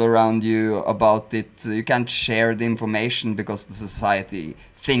and people around you about it. You can't share the information because the society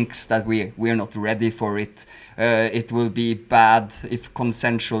thinks that we're not ready for it. It will be bad if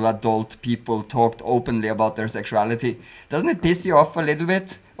consensual adult people talked openly about their sexuality. Doesn't it piss you off a little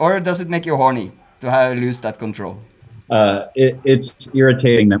bit? Or does it make you horny to lose that control? It's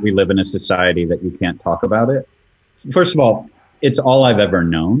irritating that we live in a society that you can't talk about it. First of all, it's all I've ever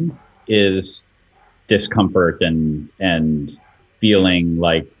known is discomfort and feeling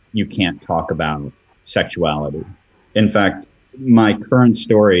like you can't talk about sexuality. In fact, my current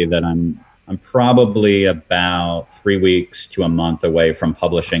story that I'm probably about 3 weeks to a month away from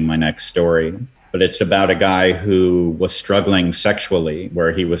publishing my next story, but it's about a guy who was struggling sexually,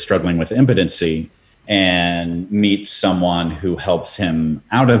 where he was struggling with impotency, and meets someone who helps him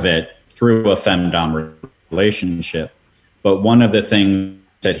out of it through a femdom relationship. But one of the things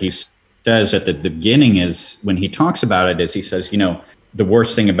that he says at the beginning is, when he talks about it, is he says, the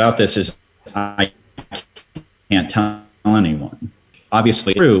worst thing about this is I can't tell anyone.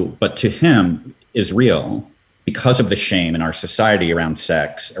 Obviously true, but to him is real because of the shame in our society around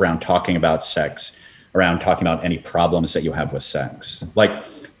sex, around talking about sex, around talking about any problems that you have with sex. Like,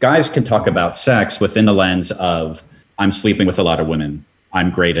 guys can talk about sex within the lens of, I'm sleeping with a lot of women,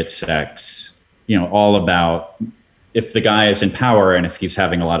 I'm great at sex, all about if the guy is in power and if he's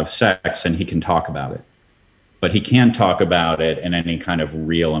having a lot of sex, and he can talk about it. But he can't talk about it in any kind of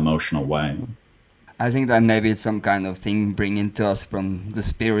real emotional way. I think that maybe it's some kind of thing bringing to us from the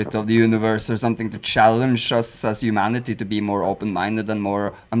spirit of the universe, or something to challenge us as humanity to be more open-minded and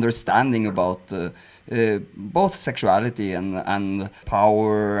more understanding about both sexuality and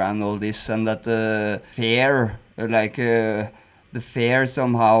power and all this, and that fear, the fear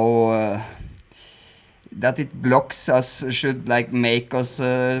somehow that it blocks us should like make us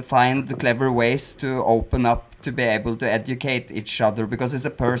find clever ways to open up to be able to educate each other, because it's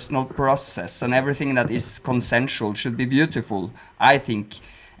a personal process and everything that is consensual should be beautiful, I think.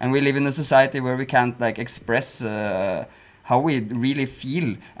 And we live in a society where we can't like express how we really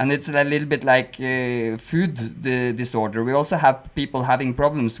feel, and it's a little bit like food disorder. We also have people having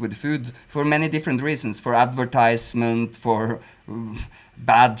problems with food for many different reasons, for advertisement, for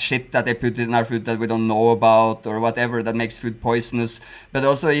bad shit that they put in our food that we don't know about, or whatever that makes food poisonous. But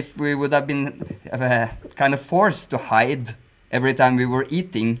also if we would have been kind of forced to hide every time we were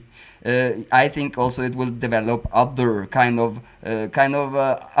eating, I think also it will develop other kind of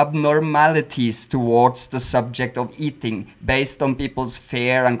abnormalities towards the subject of eating, based on people's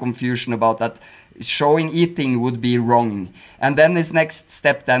fear and confusion about that showing eating would be wrong. And then this next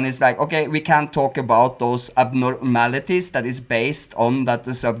step then is like, okay, we can't talk about those abnormalities that is based on that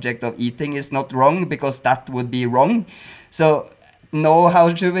the subject of eating is not wrong, because that would be wrong. So no,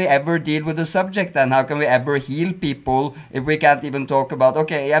 how should we ever deal with the subject then? How can we ever heal people if we can't even talk about,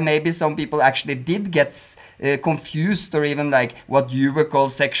 okay, yeah, maybe some people actually did get confused, or even like what you would call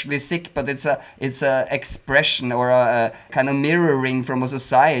sexually sick, but it's a expression or a kind of mirroring from a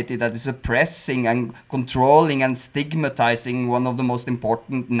society that is oppressing and controlling and stigmatizing one of the most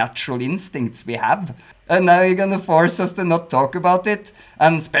important natural instincts we have. And now you're gonna force us to not talk about it,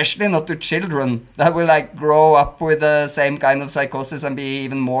 and especially not to children that will like grow up with the same kind of psychosis and be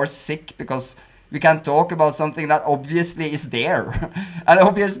even more sick, because we can't talk about something that obviously is there. And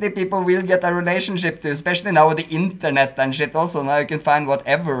obviously people will get a relationship to, especially now with the internet and shit also. Now you can find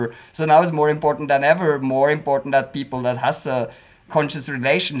whatever. So now it's more important than ever, more important that people that has a conscious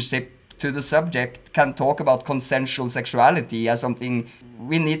relationship to the subject can talk about consensual sexuality as something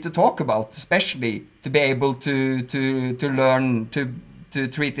we need to talk about, especially to be able to learn to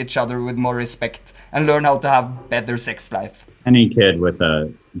treat each other with more respect and learn how to have better sex life. Any kid with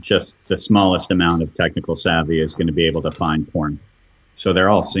just the smallest amount of technical savvy is going to be able to find porn. So they're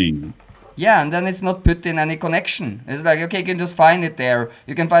all seeing it. Yeah, and then it's not put in any connection. It's like, okay, you can just find it there.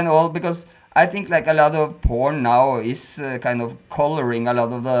 You can find all, because I think like a lot of porn now is kind of coloring a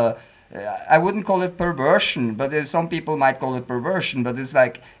lot of the, I wouldn't call it perversion, but some people might call it perversion, but it's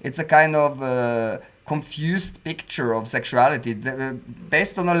like, it's a kind of confused picture of sexuality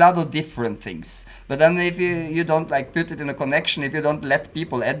based on a lot of different things. But then if you don't like put it in a connection, if you don't let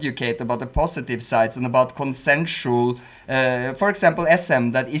people educate about the positive sides and about consensual, for example,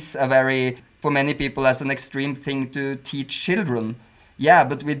 SM, that is a very, for many people, as an extreme thing to teach children. Yeah,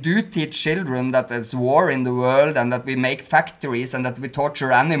 but we do teach children that there's war in the world and that we make factories and that we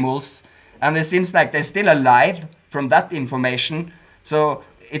torture animals. And it seems like they're still alive from that information. So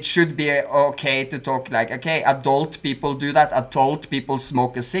it should be okay to talk like, okay, adult people do that. Adult people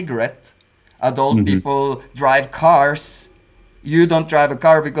smoke a cigarette. Adult people drive cars. You don't drive a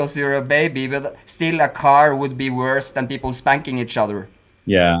car because you're a baby, but still a car would be worse than people spanking each other.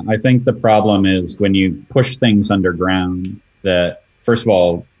 Yeah, I think the problem is when you push things underground that, first of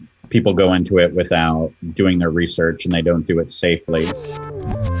all, people go into it without doing their research and they don't do it safely.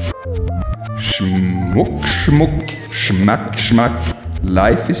 Schmuck, schmuck, schmack, schmack.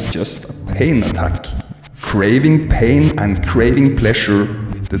 Life is just a pain attack. Craving pain and craving pleasure.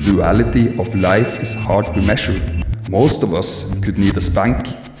 The duality of life is hard to measure. Most of us could need a spank.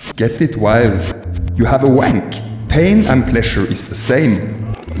 Get it while you have a wank. Pain and pleasure is the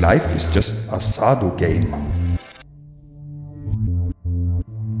same. Life is just a sado game.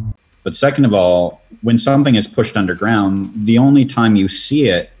 But second of all, when something is pushed underground, the only time you see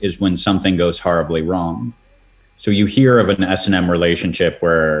it is when something goes horribly wrong. So you hear of an S&M relationship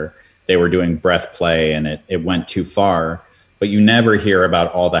where they were doing breath play and it went too far, but you never hear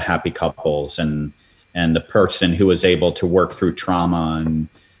about all the happy couples and the person who was able to work through trauma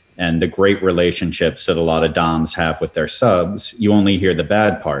and the great relationships that a lot of DOMs have with their subs. You only hear the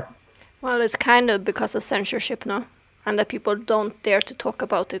bad part. Well, it's kind of because of censorship, no? And that people don't dare to talk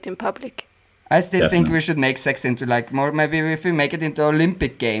about it in public. I still think Definitely. we should make sex into like more, maybe if we make it into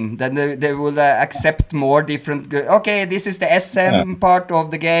Olympic game, then they will accept more different, okay, this is the SM part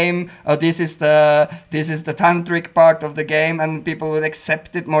of the game, or this is the tantric part of the game, and people would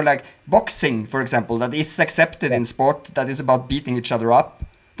accept it more like boxing, for example, that is accepted in sport, that is about beating each other up.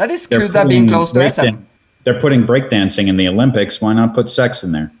 That is could have been close to SM. They're putting breakdancing in the Olympics. Why not put sex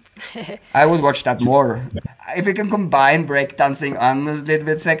in there? I would watch that more. If you can combine breakdancing and a little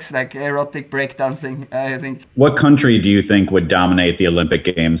bit sex, like erotic breakdancing, I think. What country do you think would dominate the Olympic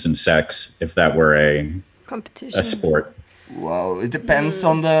Games in sex if that were a Competition. sport? Wow, it depends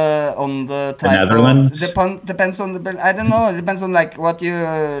on the type Netherlands? depends on the I don't know. It depends on like what you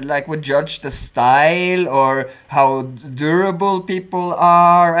like would judge the style or how durable people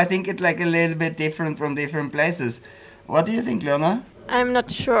are. I think it's like a little bit different from different places. What do you think, Leona? I'm not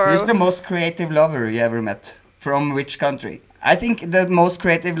sure. Who's the most creative lover you ever met? From which country? I think the most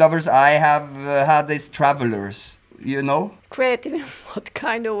creative lovers I have had is travelers. You know? Creative in what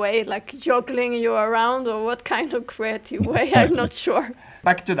kind of way? Like juggling you around, or what kind of creative way? I'm not sure.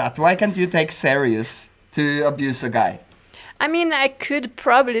 Back to that. Why can't you take serious to abuse a guy? I mean, I could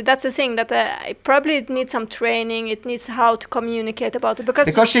probably. That's the thing, that I probably need some training. It needs how to communicate about it, because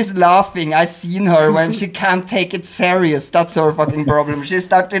She's laughing. I seen her when she can't take it serious. That's her fucking problem. She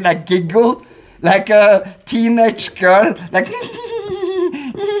started like giggle like a teenage girl, like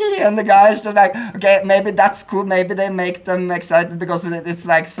and the guy is just like, okay, maybe that's cool. Maybe they make them excited because it's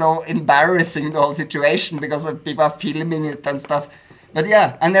like so embarrassing, the whole situation, because of people are filming it and stuff. But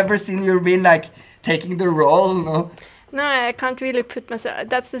yeah, I never seen you being like taking the role, no? No, I can't really put myself.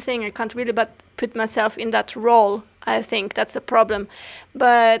 That's the thing. I can't really put myself in that role. I think that's the problem.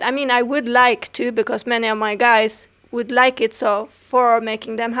 But I mean, I would like to, because many of my guys would like it. So for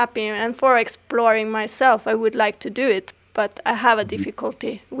making them happy and for exploring myself, I would like to do it. But I have a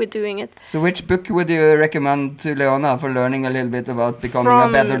difficulty with doing it. So which book would you recommend to Leona for learning a little bit about becoming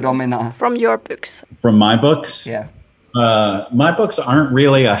a better domina? From your books. From my books? Yeah. My books aren't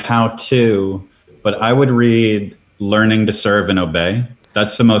really a how-to, but I would read Learning to Serve and Obey.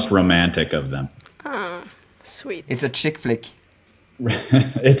 That's the most romantic of them. Oh, sweet. It's a chick flick.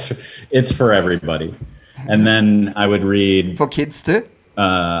 It's for everybody. And then I would read... For kids too?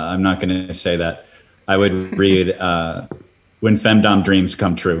 I'm not going to say that. I would read When Femdom Dreams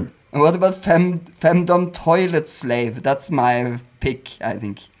Come True. And what about Femdom Toilet Slave? That's my pick, I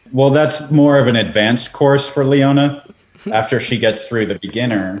think. Well, that's more of an advanced course for Leona. After she gets through the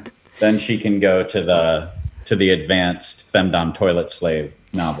beginner, then she can go to the advanced Femdom Toilet Slave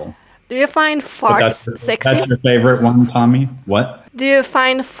novel. Do you find farts sexy? That's your favorite one, Tommy? What? Do you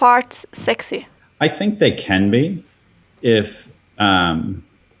find farts sexy? I think they can be, if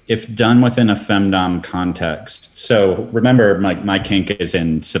done within a femdom context. So remember, my kink is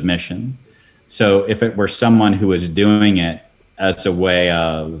in submission. So if it were someone who was doing it as a way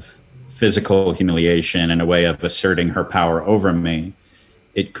of physical humiliation and a way of asserting her power over me,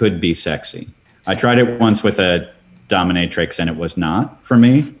 it could be sexy. I tried it once with a dominatrix and it was not for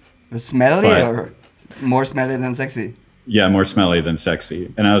me. Smelly or more smelly than sexy? Yeah, more smelly than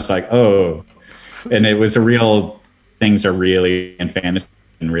sexy. And I was like, oh. And it was a real, things are really in fantasy,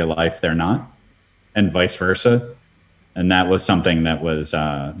 in real life they're not, and vice versa. And that was something that was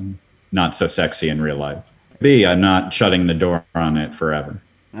not so sexy in real life. B, I'm not shutting the door on it forever.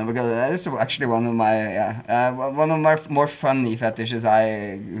 No, because that is actually one of my more funny fetishes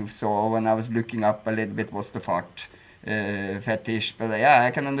I saw when I was looking up a little bit was the fart fetish. But yeah, I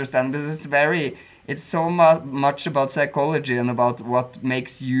can understand, because it's so much about psychology and about what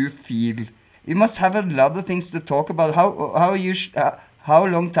makes you feel. You must have a lot of things to talk about. How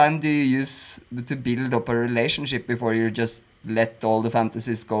long time do you use to build up a relationship before you just let all the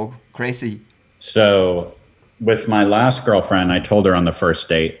fantasies go crazy? So with my last girlfriend, I told her on the first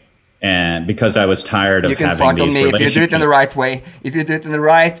date, and because I was tired of having these relationships. You can fart on me if you do it in the right way. If you do it in the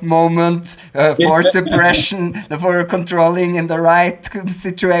right moment, for suppression, for controlling in the right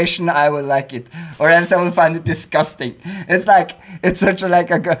situation, I will like it. Or else I will find it disgusting. It's such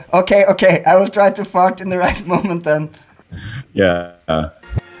a okay, I will try to fart in the right moment then. Yeah.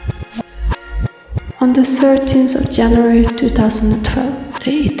 On the 13th of January 2012,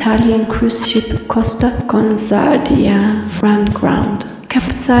 the Italian cruise ship Costa Concordia ran ground,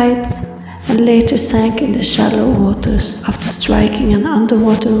 capsized, and later sank in the shallow waters after striking an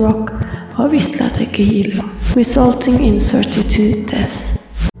underwater rock of Isla de Grillo, resulting in 32 deaths.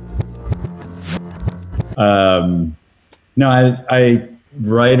 No,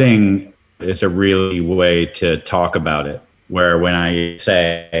 writing is a really way to talk about it, where when I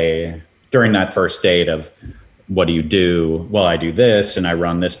say during that first date of what do you do? Well, I do this and I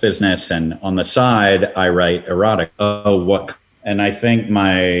run this business, and on the side I write erotic. And I think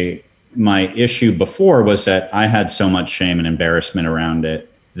my issue before was that I had so much shame and embarrassment around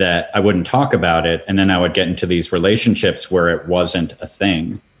it that I wouldn't talk about it, and then I would get into these relationships where it wasn't a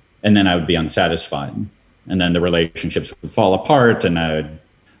thing, and then I would be unsatisfied, and then the relationships would fall apart, and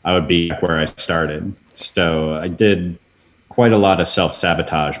I would be back where I started. So I did quite a lot of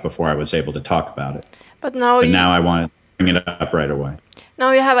self-sabotage before I was able to talk about it. But now I want to bring it up right away.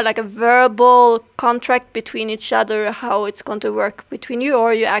 Now you have like a verbal contract between each other, how it's going to work between you,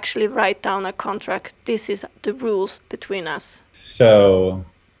 or you actually write down a contract. This is the rules between us. So,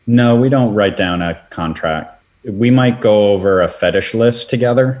 no, we don't write down a contract. We might go over a fetish list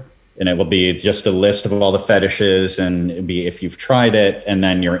together, and it will be just a list of all the fetishes, and it'd be if you've tried it, and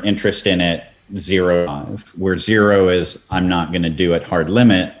then your interest in it, 0 5, where 0 is I'm not going to do it, hard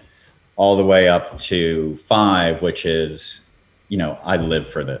limit, all the way up to 5, which is, you know, I live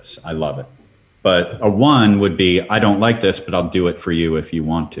for this, I love it. But a 1 would be I don't like this, but I'll do it for you if you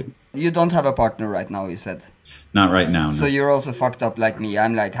want to. You don't have a partner right now, you said. Not right now. So no. you're also fucked up like me.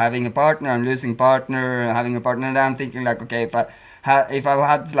 I'm like having a partner, I'm losing partner, having a partner, and I'm thinking like, okay, if I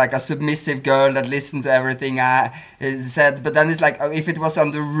had like a submissive girl that listened to everything I said, but then it's like, if it was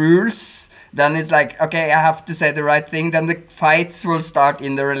on the rules, then it's like, okay, I have to say the right thing. Then the fights will start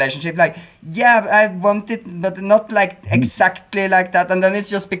in the relationship. Like, yeah, I want it, but not like exactly like that. And then it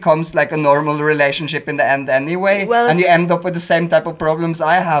just becomes like a normal relationship in the end anyway. Well, and you end up with the same type of problems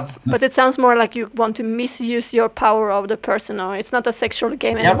I have. But it sounds more like you want to misuse your power of the person, or it's not a sexual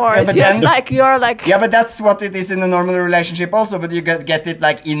game Yeah, anymore. yeah, It's but just then- like you're like. Yeah, but that's what it is in a normal relationship also. But you get it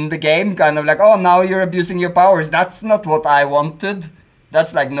like in the game, kind of like, oh, now you're abusing your powers. That's not what I wanted.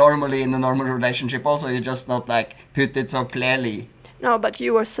 That's like normally in a normal relationship also. You just not like put it so clearly. No, but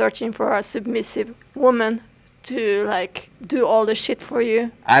you were searching for a submissive woman to like do all the shit for you.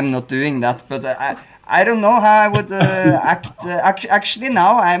 I'm not doing that, but I don't know how I would act. Actually,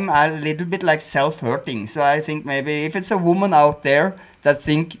 now I'm a little bit like self-hurting. So I think maybe if it's a woman out there that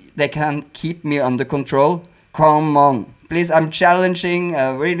think they can keep me under control, come on. Please, I'm challenging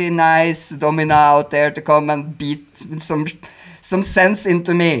a really nice domina out there to come and beat some sense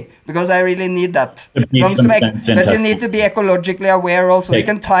into me, because I really need that. To beat some sense but into- you need to be ecologically aware also. You Take-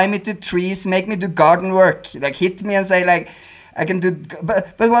 can tie me to trees, make me do garden work, like hit me and say like, I can do,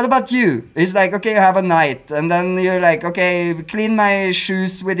 but what about you? It's like, okay, you have a night, and then you're like, okay, clean my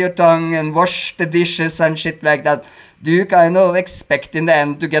shoes with your tongue and wash the dishes and shit like that. Do you kind of expect in the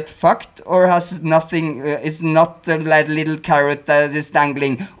end to get fucked, or has it nothing? It's not a like, little carrot that is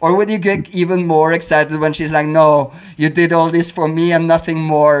dangling, or would you get even more excited when she's like, "No, you did all this for me and nothing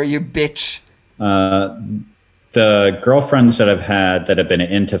more, you bitch." The girlfriends that I've had that have been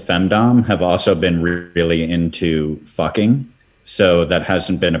into femdom have also been really into fucking, so that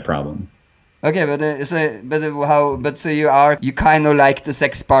hasn't been a problem. Okay, but so you kind of like the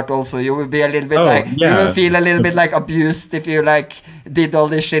sex part also. You will be a little bit Oh, like, yeah. you will feel a little bit like abused if you like did all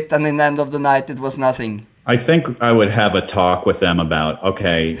this shit and in the end of the night it was nothing. I think I would have a talk with them about,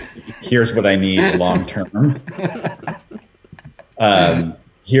 okay, here's what I need long term.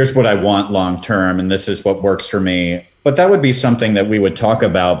 Here's what I want long term, and this is what works for me. But that would be something that we would talk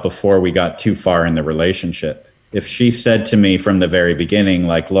about before we got too far in the relationship. If she said to me from the very beginning,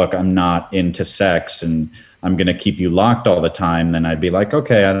 like, look, I'm not into sex and I'm going to keep you locked all the time, then I'd be like,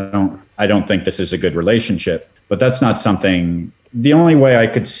 okay, I don't think this is a good relationship. But that's not something. The only way I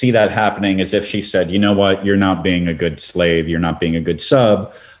could see that happening is if she said, you know what, you're not being a good slave, you're not being a good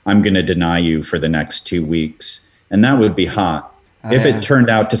sub, I'm going to deny you for the next 2 weeks. And that would be hot. If yeah. it turned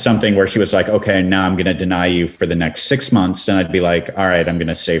out to something where she was like, okay, now I'm going to deny you for the next 6 months, then I'd be like, all right, I'm going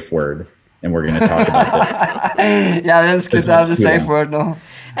to safe word and we're going to talk about this. Yeah, that's good to have the Yeah. safe word now.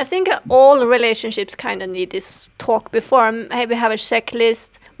 I think all relationships kind of need this talk before. Maybe have a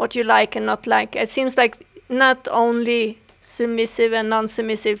checklist, what you like and not like. It seems like not only submissive and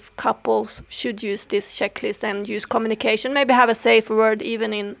non-submissive couples should use this checklist and use communication. Maybe have a safe word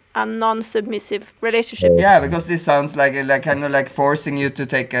even in a non-submissive relationship. Yeah, because this sounds like kind of like forcing you to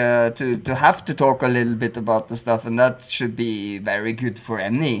take to have to talk a little bit about the stuff, and that should be very good for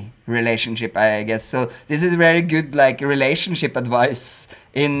any relationship, I guess. So this is very good like relationship advice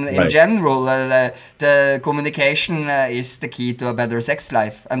in Right. general. The communication is the key to a better sex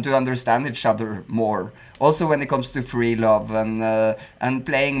life and to understand each other more. Also, when it comes to free love and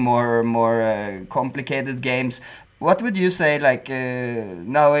playing more complicated games. What would you say, like,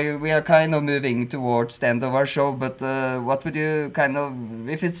 now we are kind of moving towards the end of our show, but what would you kind of,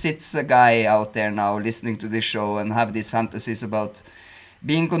 if it sits a guy out there now listening to this show and have these fantasies about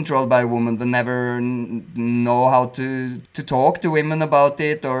being controlled by a woman but never know how to talk to women about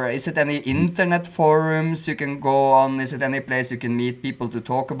it, or is it any internet forums you can go on? Is it any place you can meet people to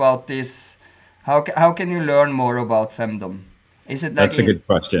talk about this? How can you learn more about femdom? Is it like That's a good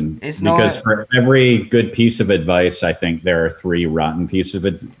question. it's Because no- for every good piece of advice, I think there are 3 rotten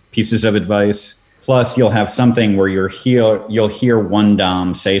pieces of advice. Plus, you'll have something where you'll hear one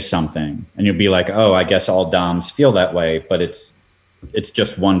dom say something, and you'll be like, "Oh, I guess all doms feel that way," but it's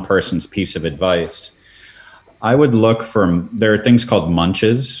just one person's piece of advice. I would look for, there are things called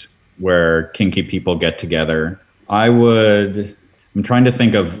munches where kinky people get together. I'm trying to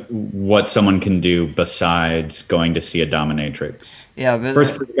think of what someone can do besides going to see a dominatrix. Yeah, but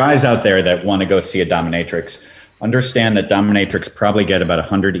First, for guys out there that want to go see a dominatrix, understand that dominatrix probably get about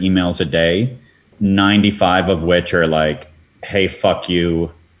 100 emails a day, 95 of which are like, hey, fuck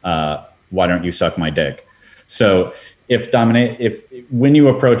you, why don't you suck my dick? So when you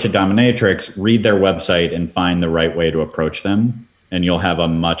approach a dominatrix, read their website and find the right way to approach them, and you'll have a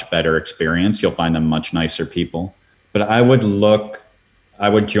much better experience. You'll find them much nicer people. But I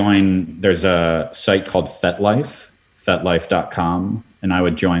would join, there's a site called FetLife, fetlife.com, and I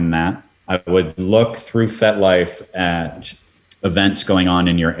would join that. I would look through FetLife at events going on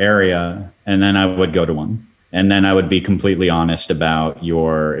in your area, and then I would go to one. And then I would be completely honest about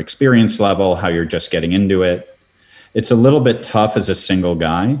your experience level, how you're just getting into it. It's a little bit tough as a single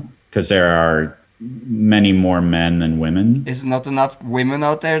guy because there are many more men than women. is not enough women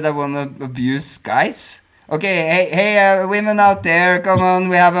out there that want to abuse guys? Okay, hey, women out there, come on,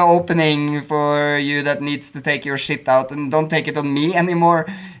 we have an opening for you that needs to take your shit out, and don't take it on me anymore.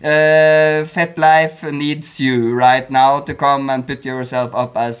 FetLife needs you right now to come and put yourself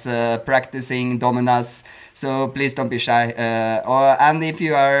up as practicing dominas, so please don't be shy. And if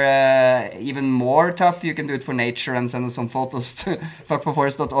you are even more tough, you can do it for nature and send us some photos to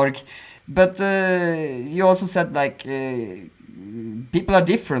fuckforforest.org. But you also said, like, people are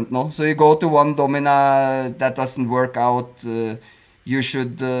different, no? So you go to one domina that doesn't work out, you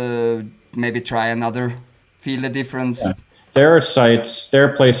should maybe try another, feel the difference. Yeah. There are sites, there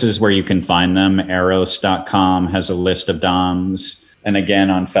are places where you can find them. Eros.com has a list of DOMs. And again,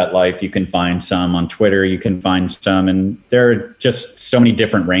 on FetLife, you can find some. On Twitter, you can find some. And there are just so many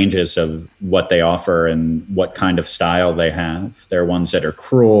different ranges of what they offer and what kind of style they have. There are ones that are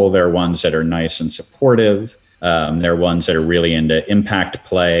cruel. There are ones that are nice and supportive. There are ones that are really into impact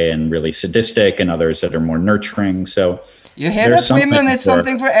play and really sadistic, and others that are more nurturing. So you hear that, women? It's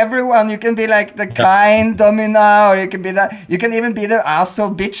something for everyone. You can be like the kind domina, or you can even be the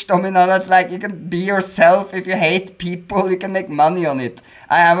asshole bitch domina. That's like, you can be yourself. If you hate people, you can make money on it.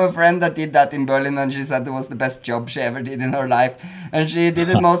 I have a friend that did that in Berlin, and she said it was the best job she ever did in her life. And she did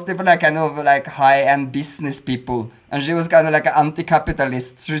it mostly for like kind of like high-end business people. And she was kind of like an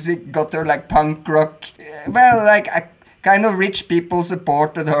anti-capitalist. So she got her like punk rock, well, like a kind of rich people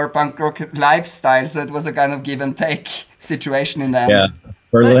supported her punk rock lifestyle. So it was a kind of give and take situation in the end. Yeah,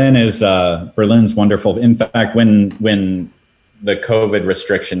 Berlin's wonderful. In fact, when the COVID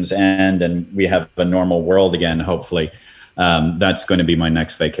restrictions end and we have a normal world again, hopefully, that's going to be my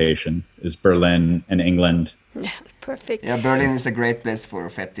next vacation, is Berlin and England. Yeah, perfect. Yeah, Berlin is a great place for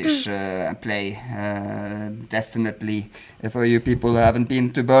fetish play. Definitely. For you people who haven't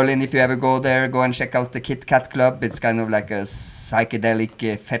been to Berlin, if you ever go there, go and check out the Kit Kat Club. It's kind of like a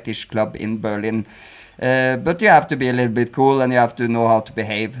psychedelic fetish club in Berlin. But you have to be a little bit cool, and you have to know how to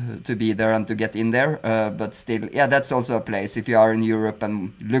behave to be there and to get in there. But still, yeah, that's also a place if you are in Europe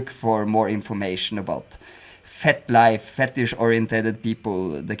and look for more information about FetLife, fetish-oriented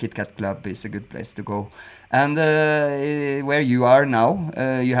people. The Kit Kat Club is a good place to go. And where you are now,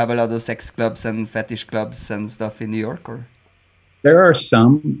 you have a lot of sex clubs and fetish clubs and stuff in New York, or? There are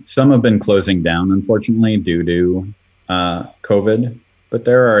some. Some have been closing down, unfortunately, due to COVID. But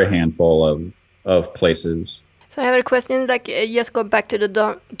there are a handful of places. So I have a question, like, just go back to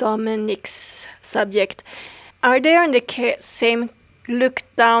the Dominic's subject. Are they in the same,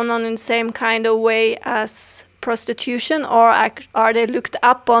 looked down on in the same kind of way as prostitution, or are they looked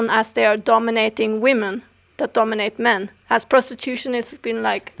up on as they are dominating women that dominate men? As prostitution has been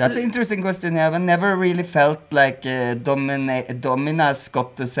like... That's an interesting question. I've never really felt like dominas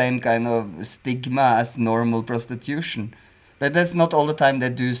got the same kind of stigma as normal prostitution. But that's not all the time they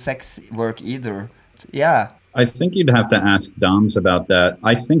do sex work either. Yeah. I think you'd have to ask DOMs about that.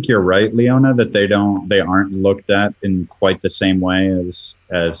 I think you're right, Leona, that they aren't looked at in quite the same way as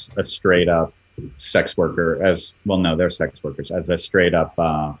a straight up sex worker, they're sex workers, as a straight up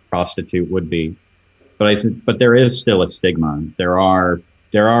prostitute would be. But there is still a stigma. There are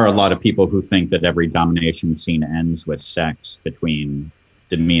a lot of people who think that every domination scene ends with sex between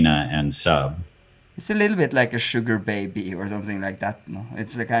domina and sub. It's a little bit like a sugar baby or something like that. No,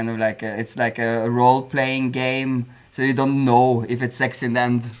 it's a kind of like it's like a role-playing game. So you don't know if it's sex in the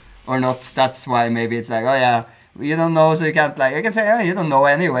end or not. That's why maybe it's like, oh yeah, you don't know, so you can't like. You can say, oh, you don't know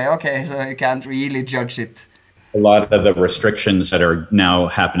anyway. Okay, so you can't really judge it. A lot of the restrictions that are now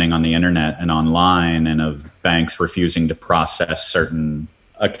happening on the internet and online, and of banks refusing to process certain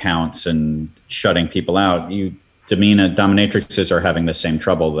accounts and shutting people out, dominatrixes are having the same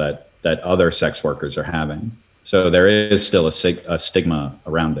trouble that other sex workers are having. So there is still a stigma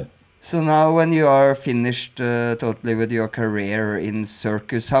around it. So now when you are finished totally with your career in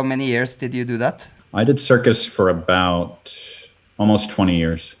circus, how many years did you do that? I did circus for about almost 20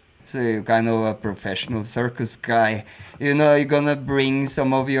 years. So you're kind of a professional circus guy. You know, you're gonna bring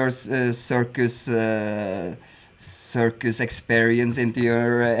some of your circus experience into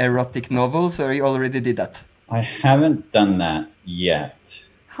your erotic novels, or you already did that? I haven't done that yet.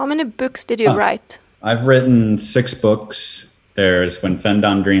 How many books did you write? I've written 6 books. There's When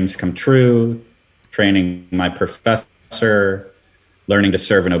Femdom Dreams Come True, Training My Professor, Learning to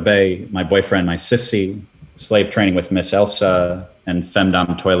Serve and Obey, My Boyfriend, My Sissy, Slave Training with Miss Elsa, and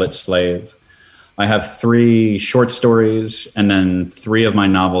Femdom Toilet Slave. I have 3 short stories, and then 3 of my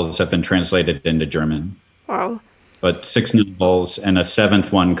novels have been translated into German. Wow. But 6 novels and a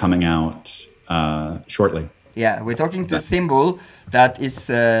 7th one coming out shortly. Yeah, we're talking to Thimble that is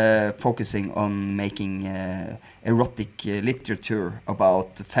focusing on making erotic literature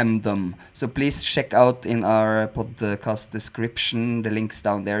about femdom. So please check out in our podcast description the links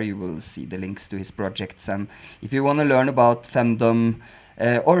down there. You will see the links to his projects. And if you want to learn about femdom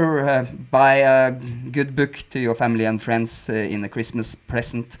or buy a good book to your family and friends in a Christmas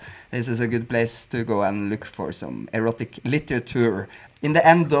present, this is a good place to go and look for some erotic literature. In the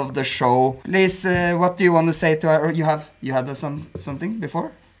end of the show, please, what do you want to say to our... You had something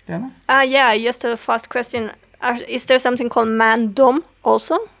before, Lena? Yeah, just a fast question. Is there something called mandom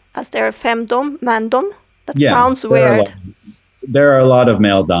also? As there femdom, mandom? That sounds weird. There are a lot of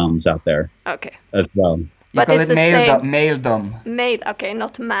male doms out there. Okay. As well. You But call it's it the male dom. Male, okay,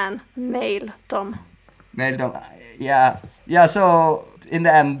 not man. Male dom. Male dom. Yeah. Yeah, so in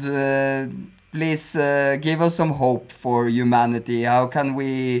the end... please give us some hope for humanity. How can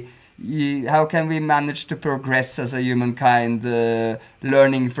we manage to progress as a humankind,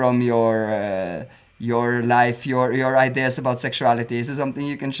 learning from your life, your ideas about sexuality? Is there something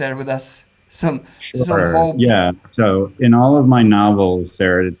you can share with us? Some hope. Yeah. So in all of my novels,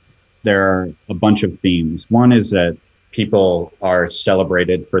 there are a bunch of themes. One is that people are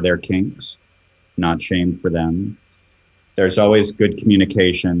celebrated for their kinks, not shamed for them. There's always good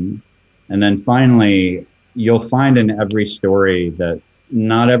communication. And then finally, you'll find in every story that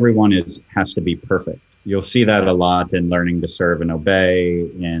not everyone has to be perfect. You'll see that a lot in Learning to Serve and Obey,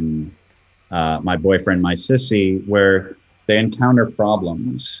 in My Boyfriend, My Sissy, where they encounter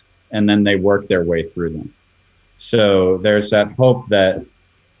problems and then they work their way through them. So there's that hope that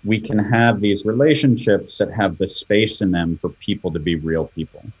we can have these relationships that have the space in them for people to be real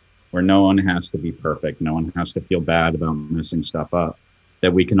people, where no one has to be perfect. No one has to feel bad about messing stuff up.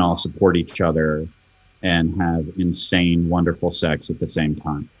 That we can all support each other and have insane, wonderful sex at the same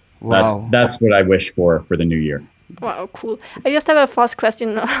time. Wow. That's what I wish for the new year. Wow, cool. I just have a fast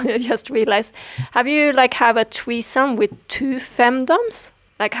question. I just realized. Have you have a threesome with 2 femdoms?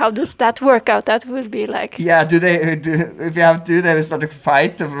 Like, how does that work out? That would be like... Yeah, if you have 2, they will start a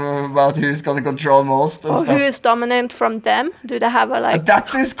fight about who's going to control most and or stuff. who is dominant from them? Do they have a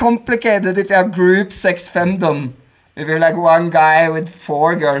That is complicated if you have group sex femdom. If you're one guy with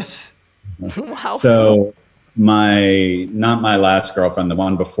 4 girls. Wow. So not my last girlfriend, the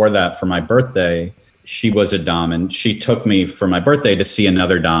one before that, for my birthday, she was a dom, and she took me for my birthday to see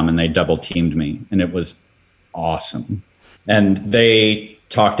another dom, and they double teamed me, and it was awesome. And they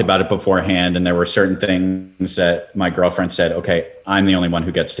talked about it beforehand, and there were certain things that my girlfriend said, okay, I'm the only one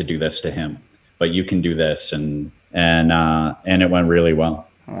who gets to do this to him, but you can do this, and it went really well.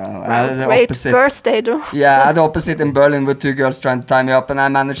 Wow, great birthday, though. Yeah, I had the opposite in Berlin with 2 girls trying to tie me up, and I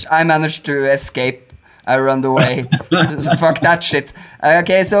managed to escape. I run away. So fuck that shit.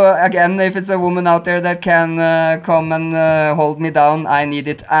 Okay, so again, if it's a woman out there that can come and hold me down, I need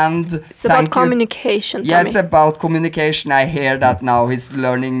it. And it's about communication. Yeah, it's about communication. I hear that now. He's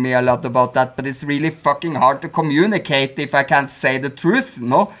learning me a lot about that, but it's really fucking hard to communicate if I can't say the truth.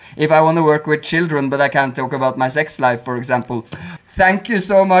 No, if I want to work with children, but I can't talk about my sex life, for example. Thank you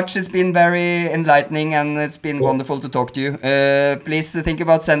so much. It's been very enlightening, and it's been wonderful to talk to you. Please think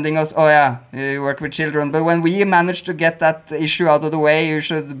about sending us... Oh, yeah, you work with children. But when we manage to get that issue out of the way, you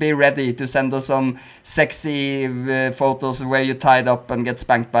should be ready to send us some sexy photos where you tied up and get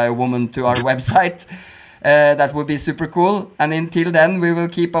spanked by a woman to our website. That would be super cool. And until then, we will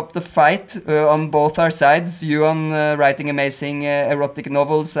keep up the fight on both our sides. You on writing amazing erotic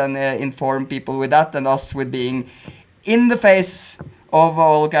novels and inform people with that, and us with being... in the face of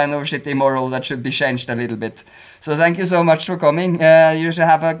all kind of shitty moral that should be changed a little bit. So thank you so much for coming. You should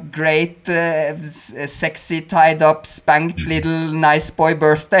have a great, sexy, tied up, spanked little nice boy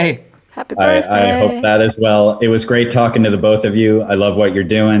birthday. Happy birthday. I hope that as well. It was great talking to the both of you. I love what you're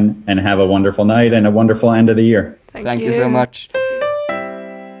doing, and have a wonderful night and a wonderful end of the year. Thank you so much.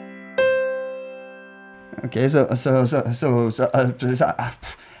 Okay, so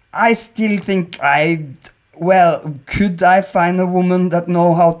I still think could I find a woman that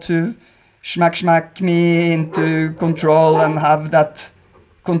know how to smack me into control and have that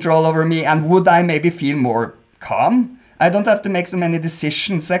control over me, and would I maybe feel more calm? I don't have to make so many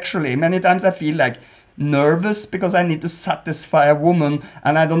decisions sexually. Many times I feel like nervous because I need to satisfy a woman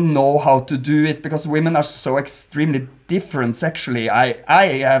and I don't know how to do it because women are so extremely different sexually. I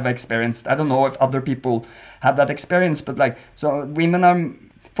have experienced, I don't know if other people have that experience, but like, so women are,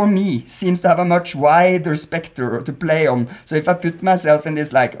 for me, seems to have a much wider spectrum to play on. So if I put myself in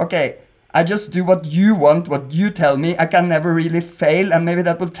this like, okay, I just do what you want, what you tell me. I can never really fail, and maybe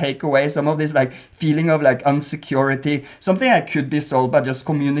that will take away some of this like feeling of like insecurity. Something that could be solved by just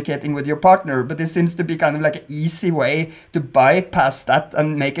communicating with your partner, but this seems to be kind of like an easy way to bypass that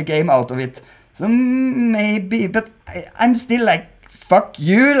and make a game out of it. So maybe, but I'm still like, fuck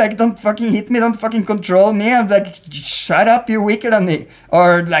you, like don't fucking hit me, don't fucking control me. I'm like, shut up, you're weaker than me.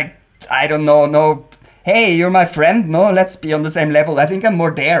 Or like, I don't know, no. Hey, you're my friend. No, let's be on the same level. I think I'm more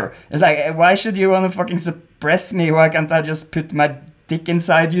there. It's like, why should you want to fucking suppress me? Why can't I just put my dick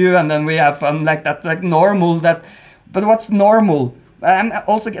inside you and then we have fun like that? Like normal. But what's normal? I'm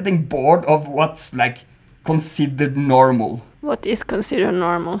also getting bored of what's like considered normal. What is considered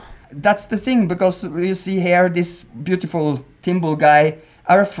normal? That's the thing, because you see here this beautiful Timble guy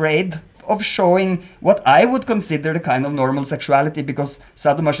are afraid of showing what I would consider the kind of normal sexuality, because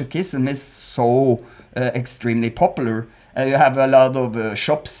sadomasochism is so extremely popular. You have a lot of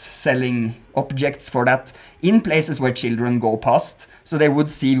shops selling objects for that in places where children go past. So they would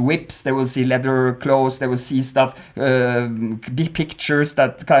see whips, they will see leather clothes, they will see stuff, big pictures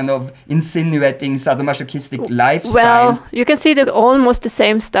that kind of insinuating sadomasochistic lifestyle. Well, you can see almost the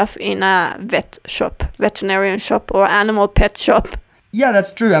same stuff in a vet shop, veterinarian shop or animal pet shop. Yeah,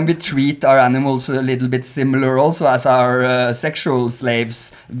 that's true, and we treat our animals a little bit similar also as our sexual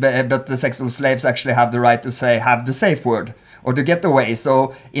slaves, but the sexual slaves actually have the right to say, have the safe word, or to get away.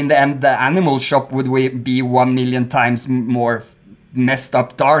 So in the end, the animal shop would be 1 million times more messed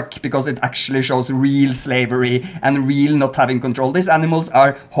up dark, because it actually shows real slavery and real not having control. These animals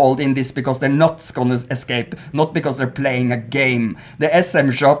are hauled in this because they're not gonna escape, not because they're playing a game. The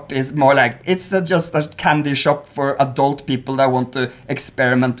SM shop is more like, it's just a candy shop for adult people that want to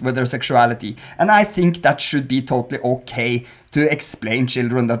experiment with their sexuality. And I think that should be totally okay to explain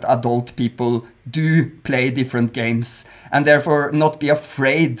children that adult people do play different games, and therefore not be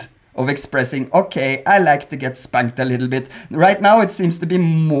afraid of expressing, okay, I like to get spanked a little bit. Right now it seems to be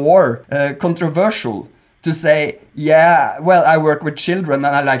more controversial to say, yeah, well, I work with children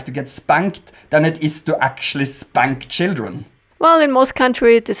and I like to get spanked, than it is to actually spank children. Well, in most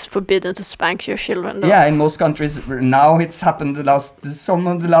countries it is forbidden to spank your children, though. Yeah, in most countries now it's happened some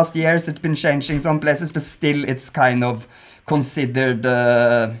of the last years, it's been changing some places, but still it's kind of considered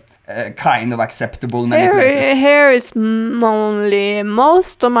kind of acceptable in many places. Here is only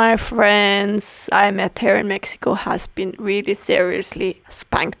most of my friends I met here in Mexico has been really seriously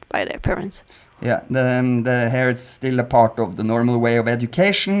spanked by their parents. Yeah, the here it's still a part of the normal way of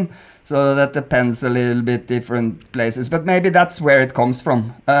education, so that depends a little bit different places, but maybe that's where it comes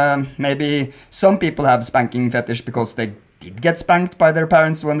from. Maybe some people have spanking fetish because they did get spanked by their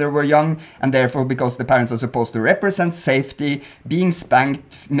parents when they were young, and therefore because the parents are supposed to represent safety, being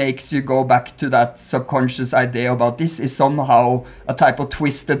spanked makes you go back to that subconscious idea about this is somehow a type of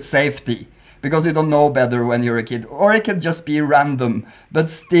twisted safety, because you don't know better when you're a kid. Or it could just be random,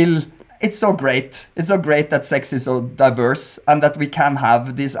 but still, it's so great. It's so great that sex is so diverse, and that we can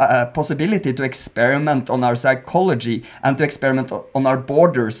have this possibility to experiment on our psychology and to experiment on our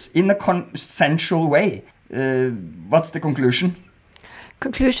borders in a consensual way. What's the conclusion?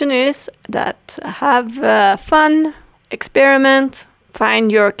 Conclusion is that have fun, experiment,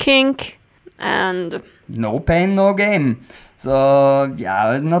 find your kink, and no pain, no game. So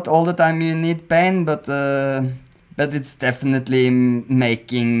yeah, not all the time you need pain, but it's definitely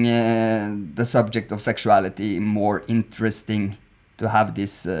making the subject of sexuality more interesting to have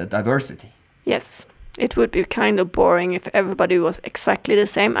this diversity. Yes. It would be kind of boring if everybody was exactly the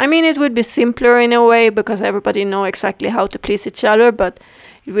same. I mean, it would be simpler in a way because everybody know exactly how to please each other, but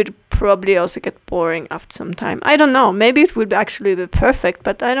it would probably also get boring after some time. I don't know. Maybe it would actually be perfect,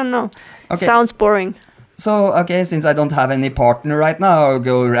 but I don't know. Okay. Sounds boring. So, okay, since I don't have any partner right now, I'll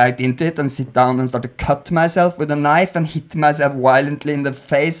go right into it and sit down and start to cut myself with a knife and hit myself violently in the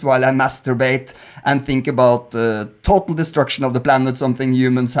face while I masturbate and think about total destruction of the planet, something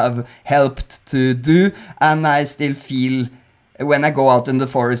humans have helped to do. And I still feel, when I go out in the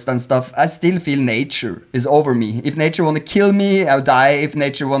forest and stuff, I still feel nature is over me. If nature want to kill me, I'll die. If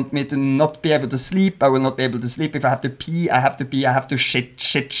nature want me to not be able to sleep, I will not be able to sleep. If I have to pee, I have to pee. I have to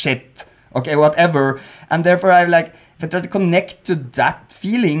shit. Okay, whatever. And therefore, if I try to connect to that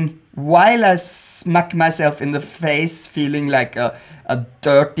feeling while I smack myself in the face, feeling like a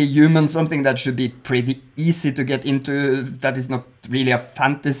dirty human, something that should be pretty easy to get into, that is not really a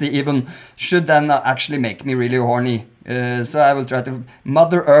fantasy even, should then actually make me really horny. So I will try to...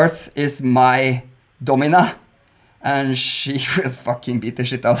 Mother Earth is my domina, and she will fucking beat the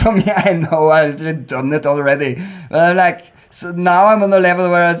shit out of me. I know I've done it already. But so now I'm on a level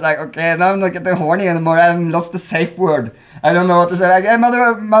where it's like, okay, now I'm not getting horny anymore. I've lost the safe word. I don't know what to say. Like, hey, Mother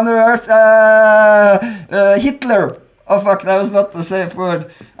Earth, Hitler. Oh fuck, that was not the safe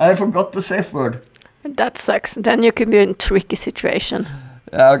word. I forgot the safe word. That sucks. Then you could be in a tricky situation.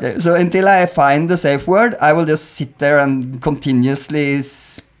 Okay, so until I find the safe word, I will just sit there and continuously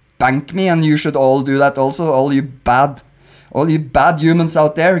spank me, and you should all do that also. All you bad humans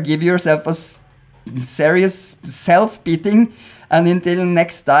out there, give yourself a serious self-beating, and until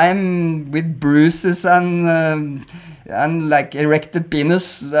next time, with bruises and like erected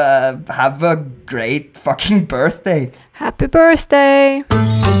penis, have a great fucking birthday. Happy birthday!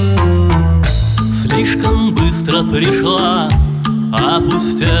 Слишком быстро пришла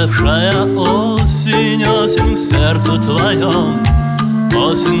опустевшая осень, осень в сердце твоем,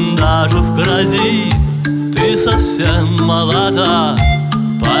 осень даже в крови, ты совсем молода.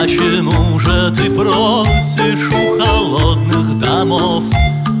 Почему же ты просишь у холодных домов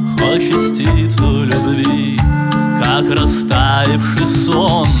хоть частицу любви? Как растаявший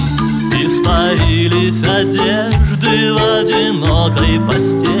сон испарились одежды в одинокой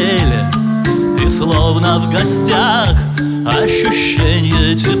постели. Ты словно в гостях,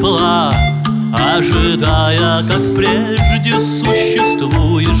 ощущение тепла, ожидая, как прежде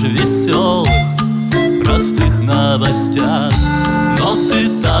существуешь в веселых, простых новостях. Но ты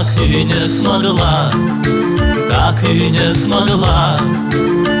так и не смогла, так и не смогла,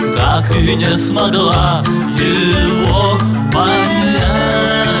 так и не смогла его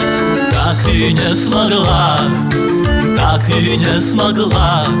понять. Так и не смогла, так и не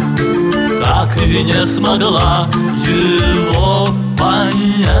смогла, так и не смогла его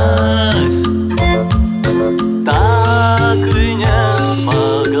понять. Так и не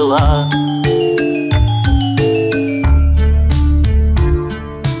смогла.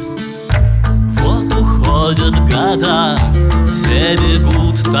 Уходят года, все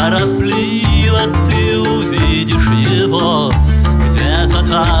бегут торопливо, ты увидишь его где-то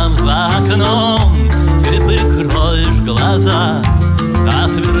там за окном. Ты прикроешь глаза,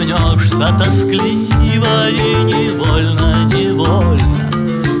 отвернешься тоскливо и невольно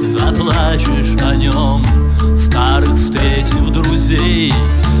заплачешь о нем. Старых встретив друзей,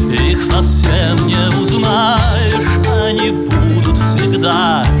 их совсем не узнаешь, они будут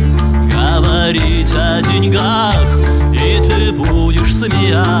всегда говорить о деньгах, и ты будешь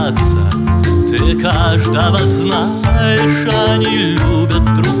смеяться. Ты каждого знаешь, они любят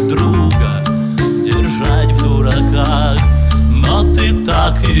друг друга держать в дураках. Но ты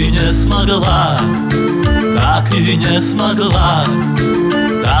так и не смогла, так и не смогла,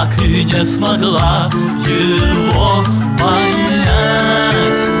 так и не смогла его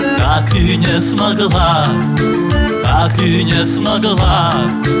понять. Так и не смогла, так и не смогла,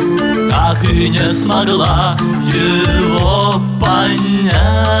 так и не смогла его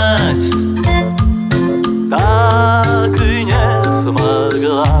понять. Так и не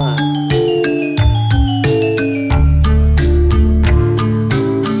смогла.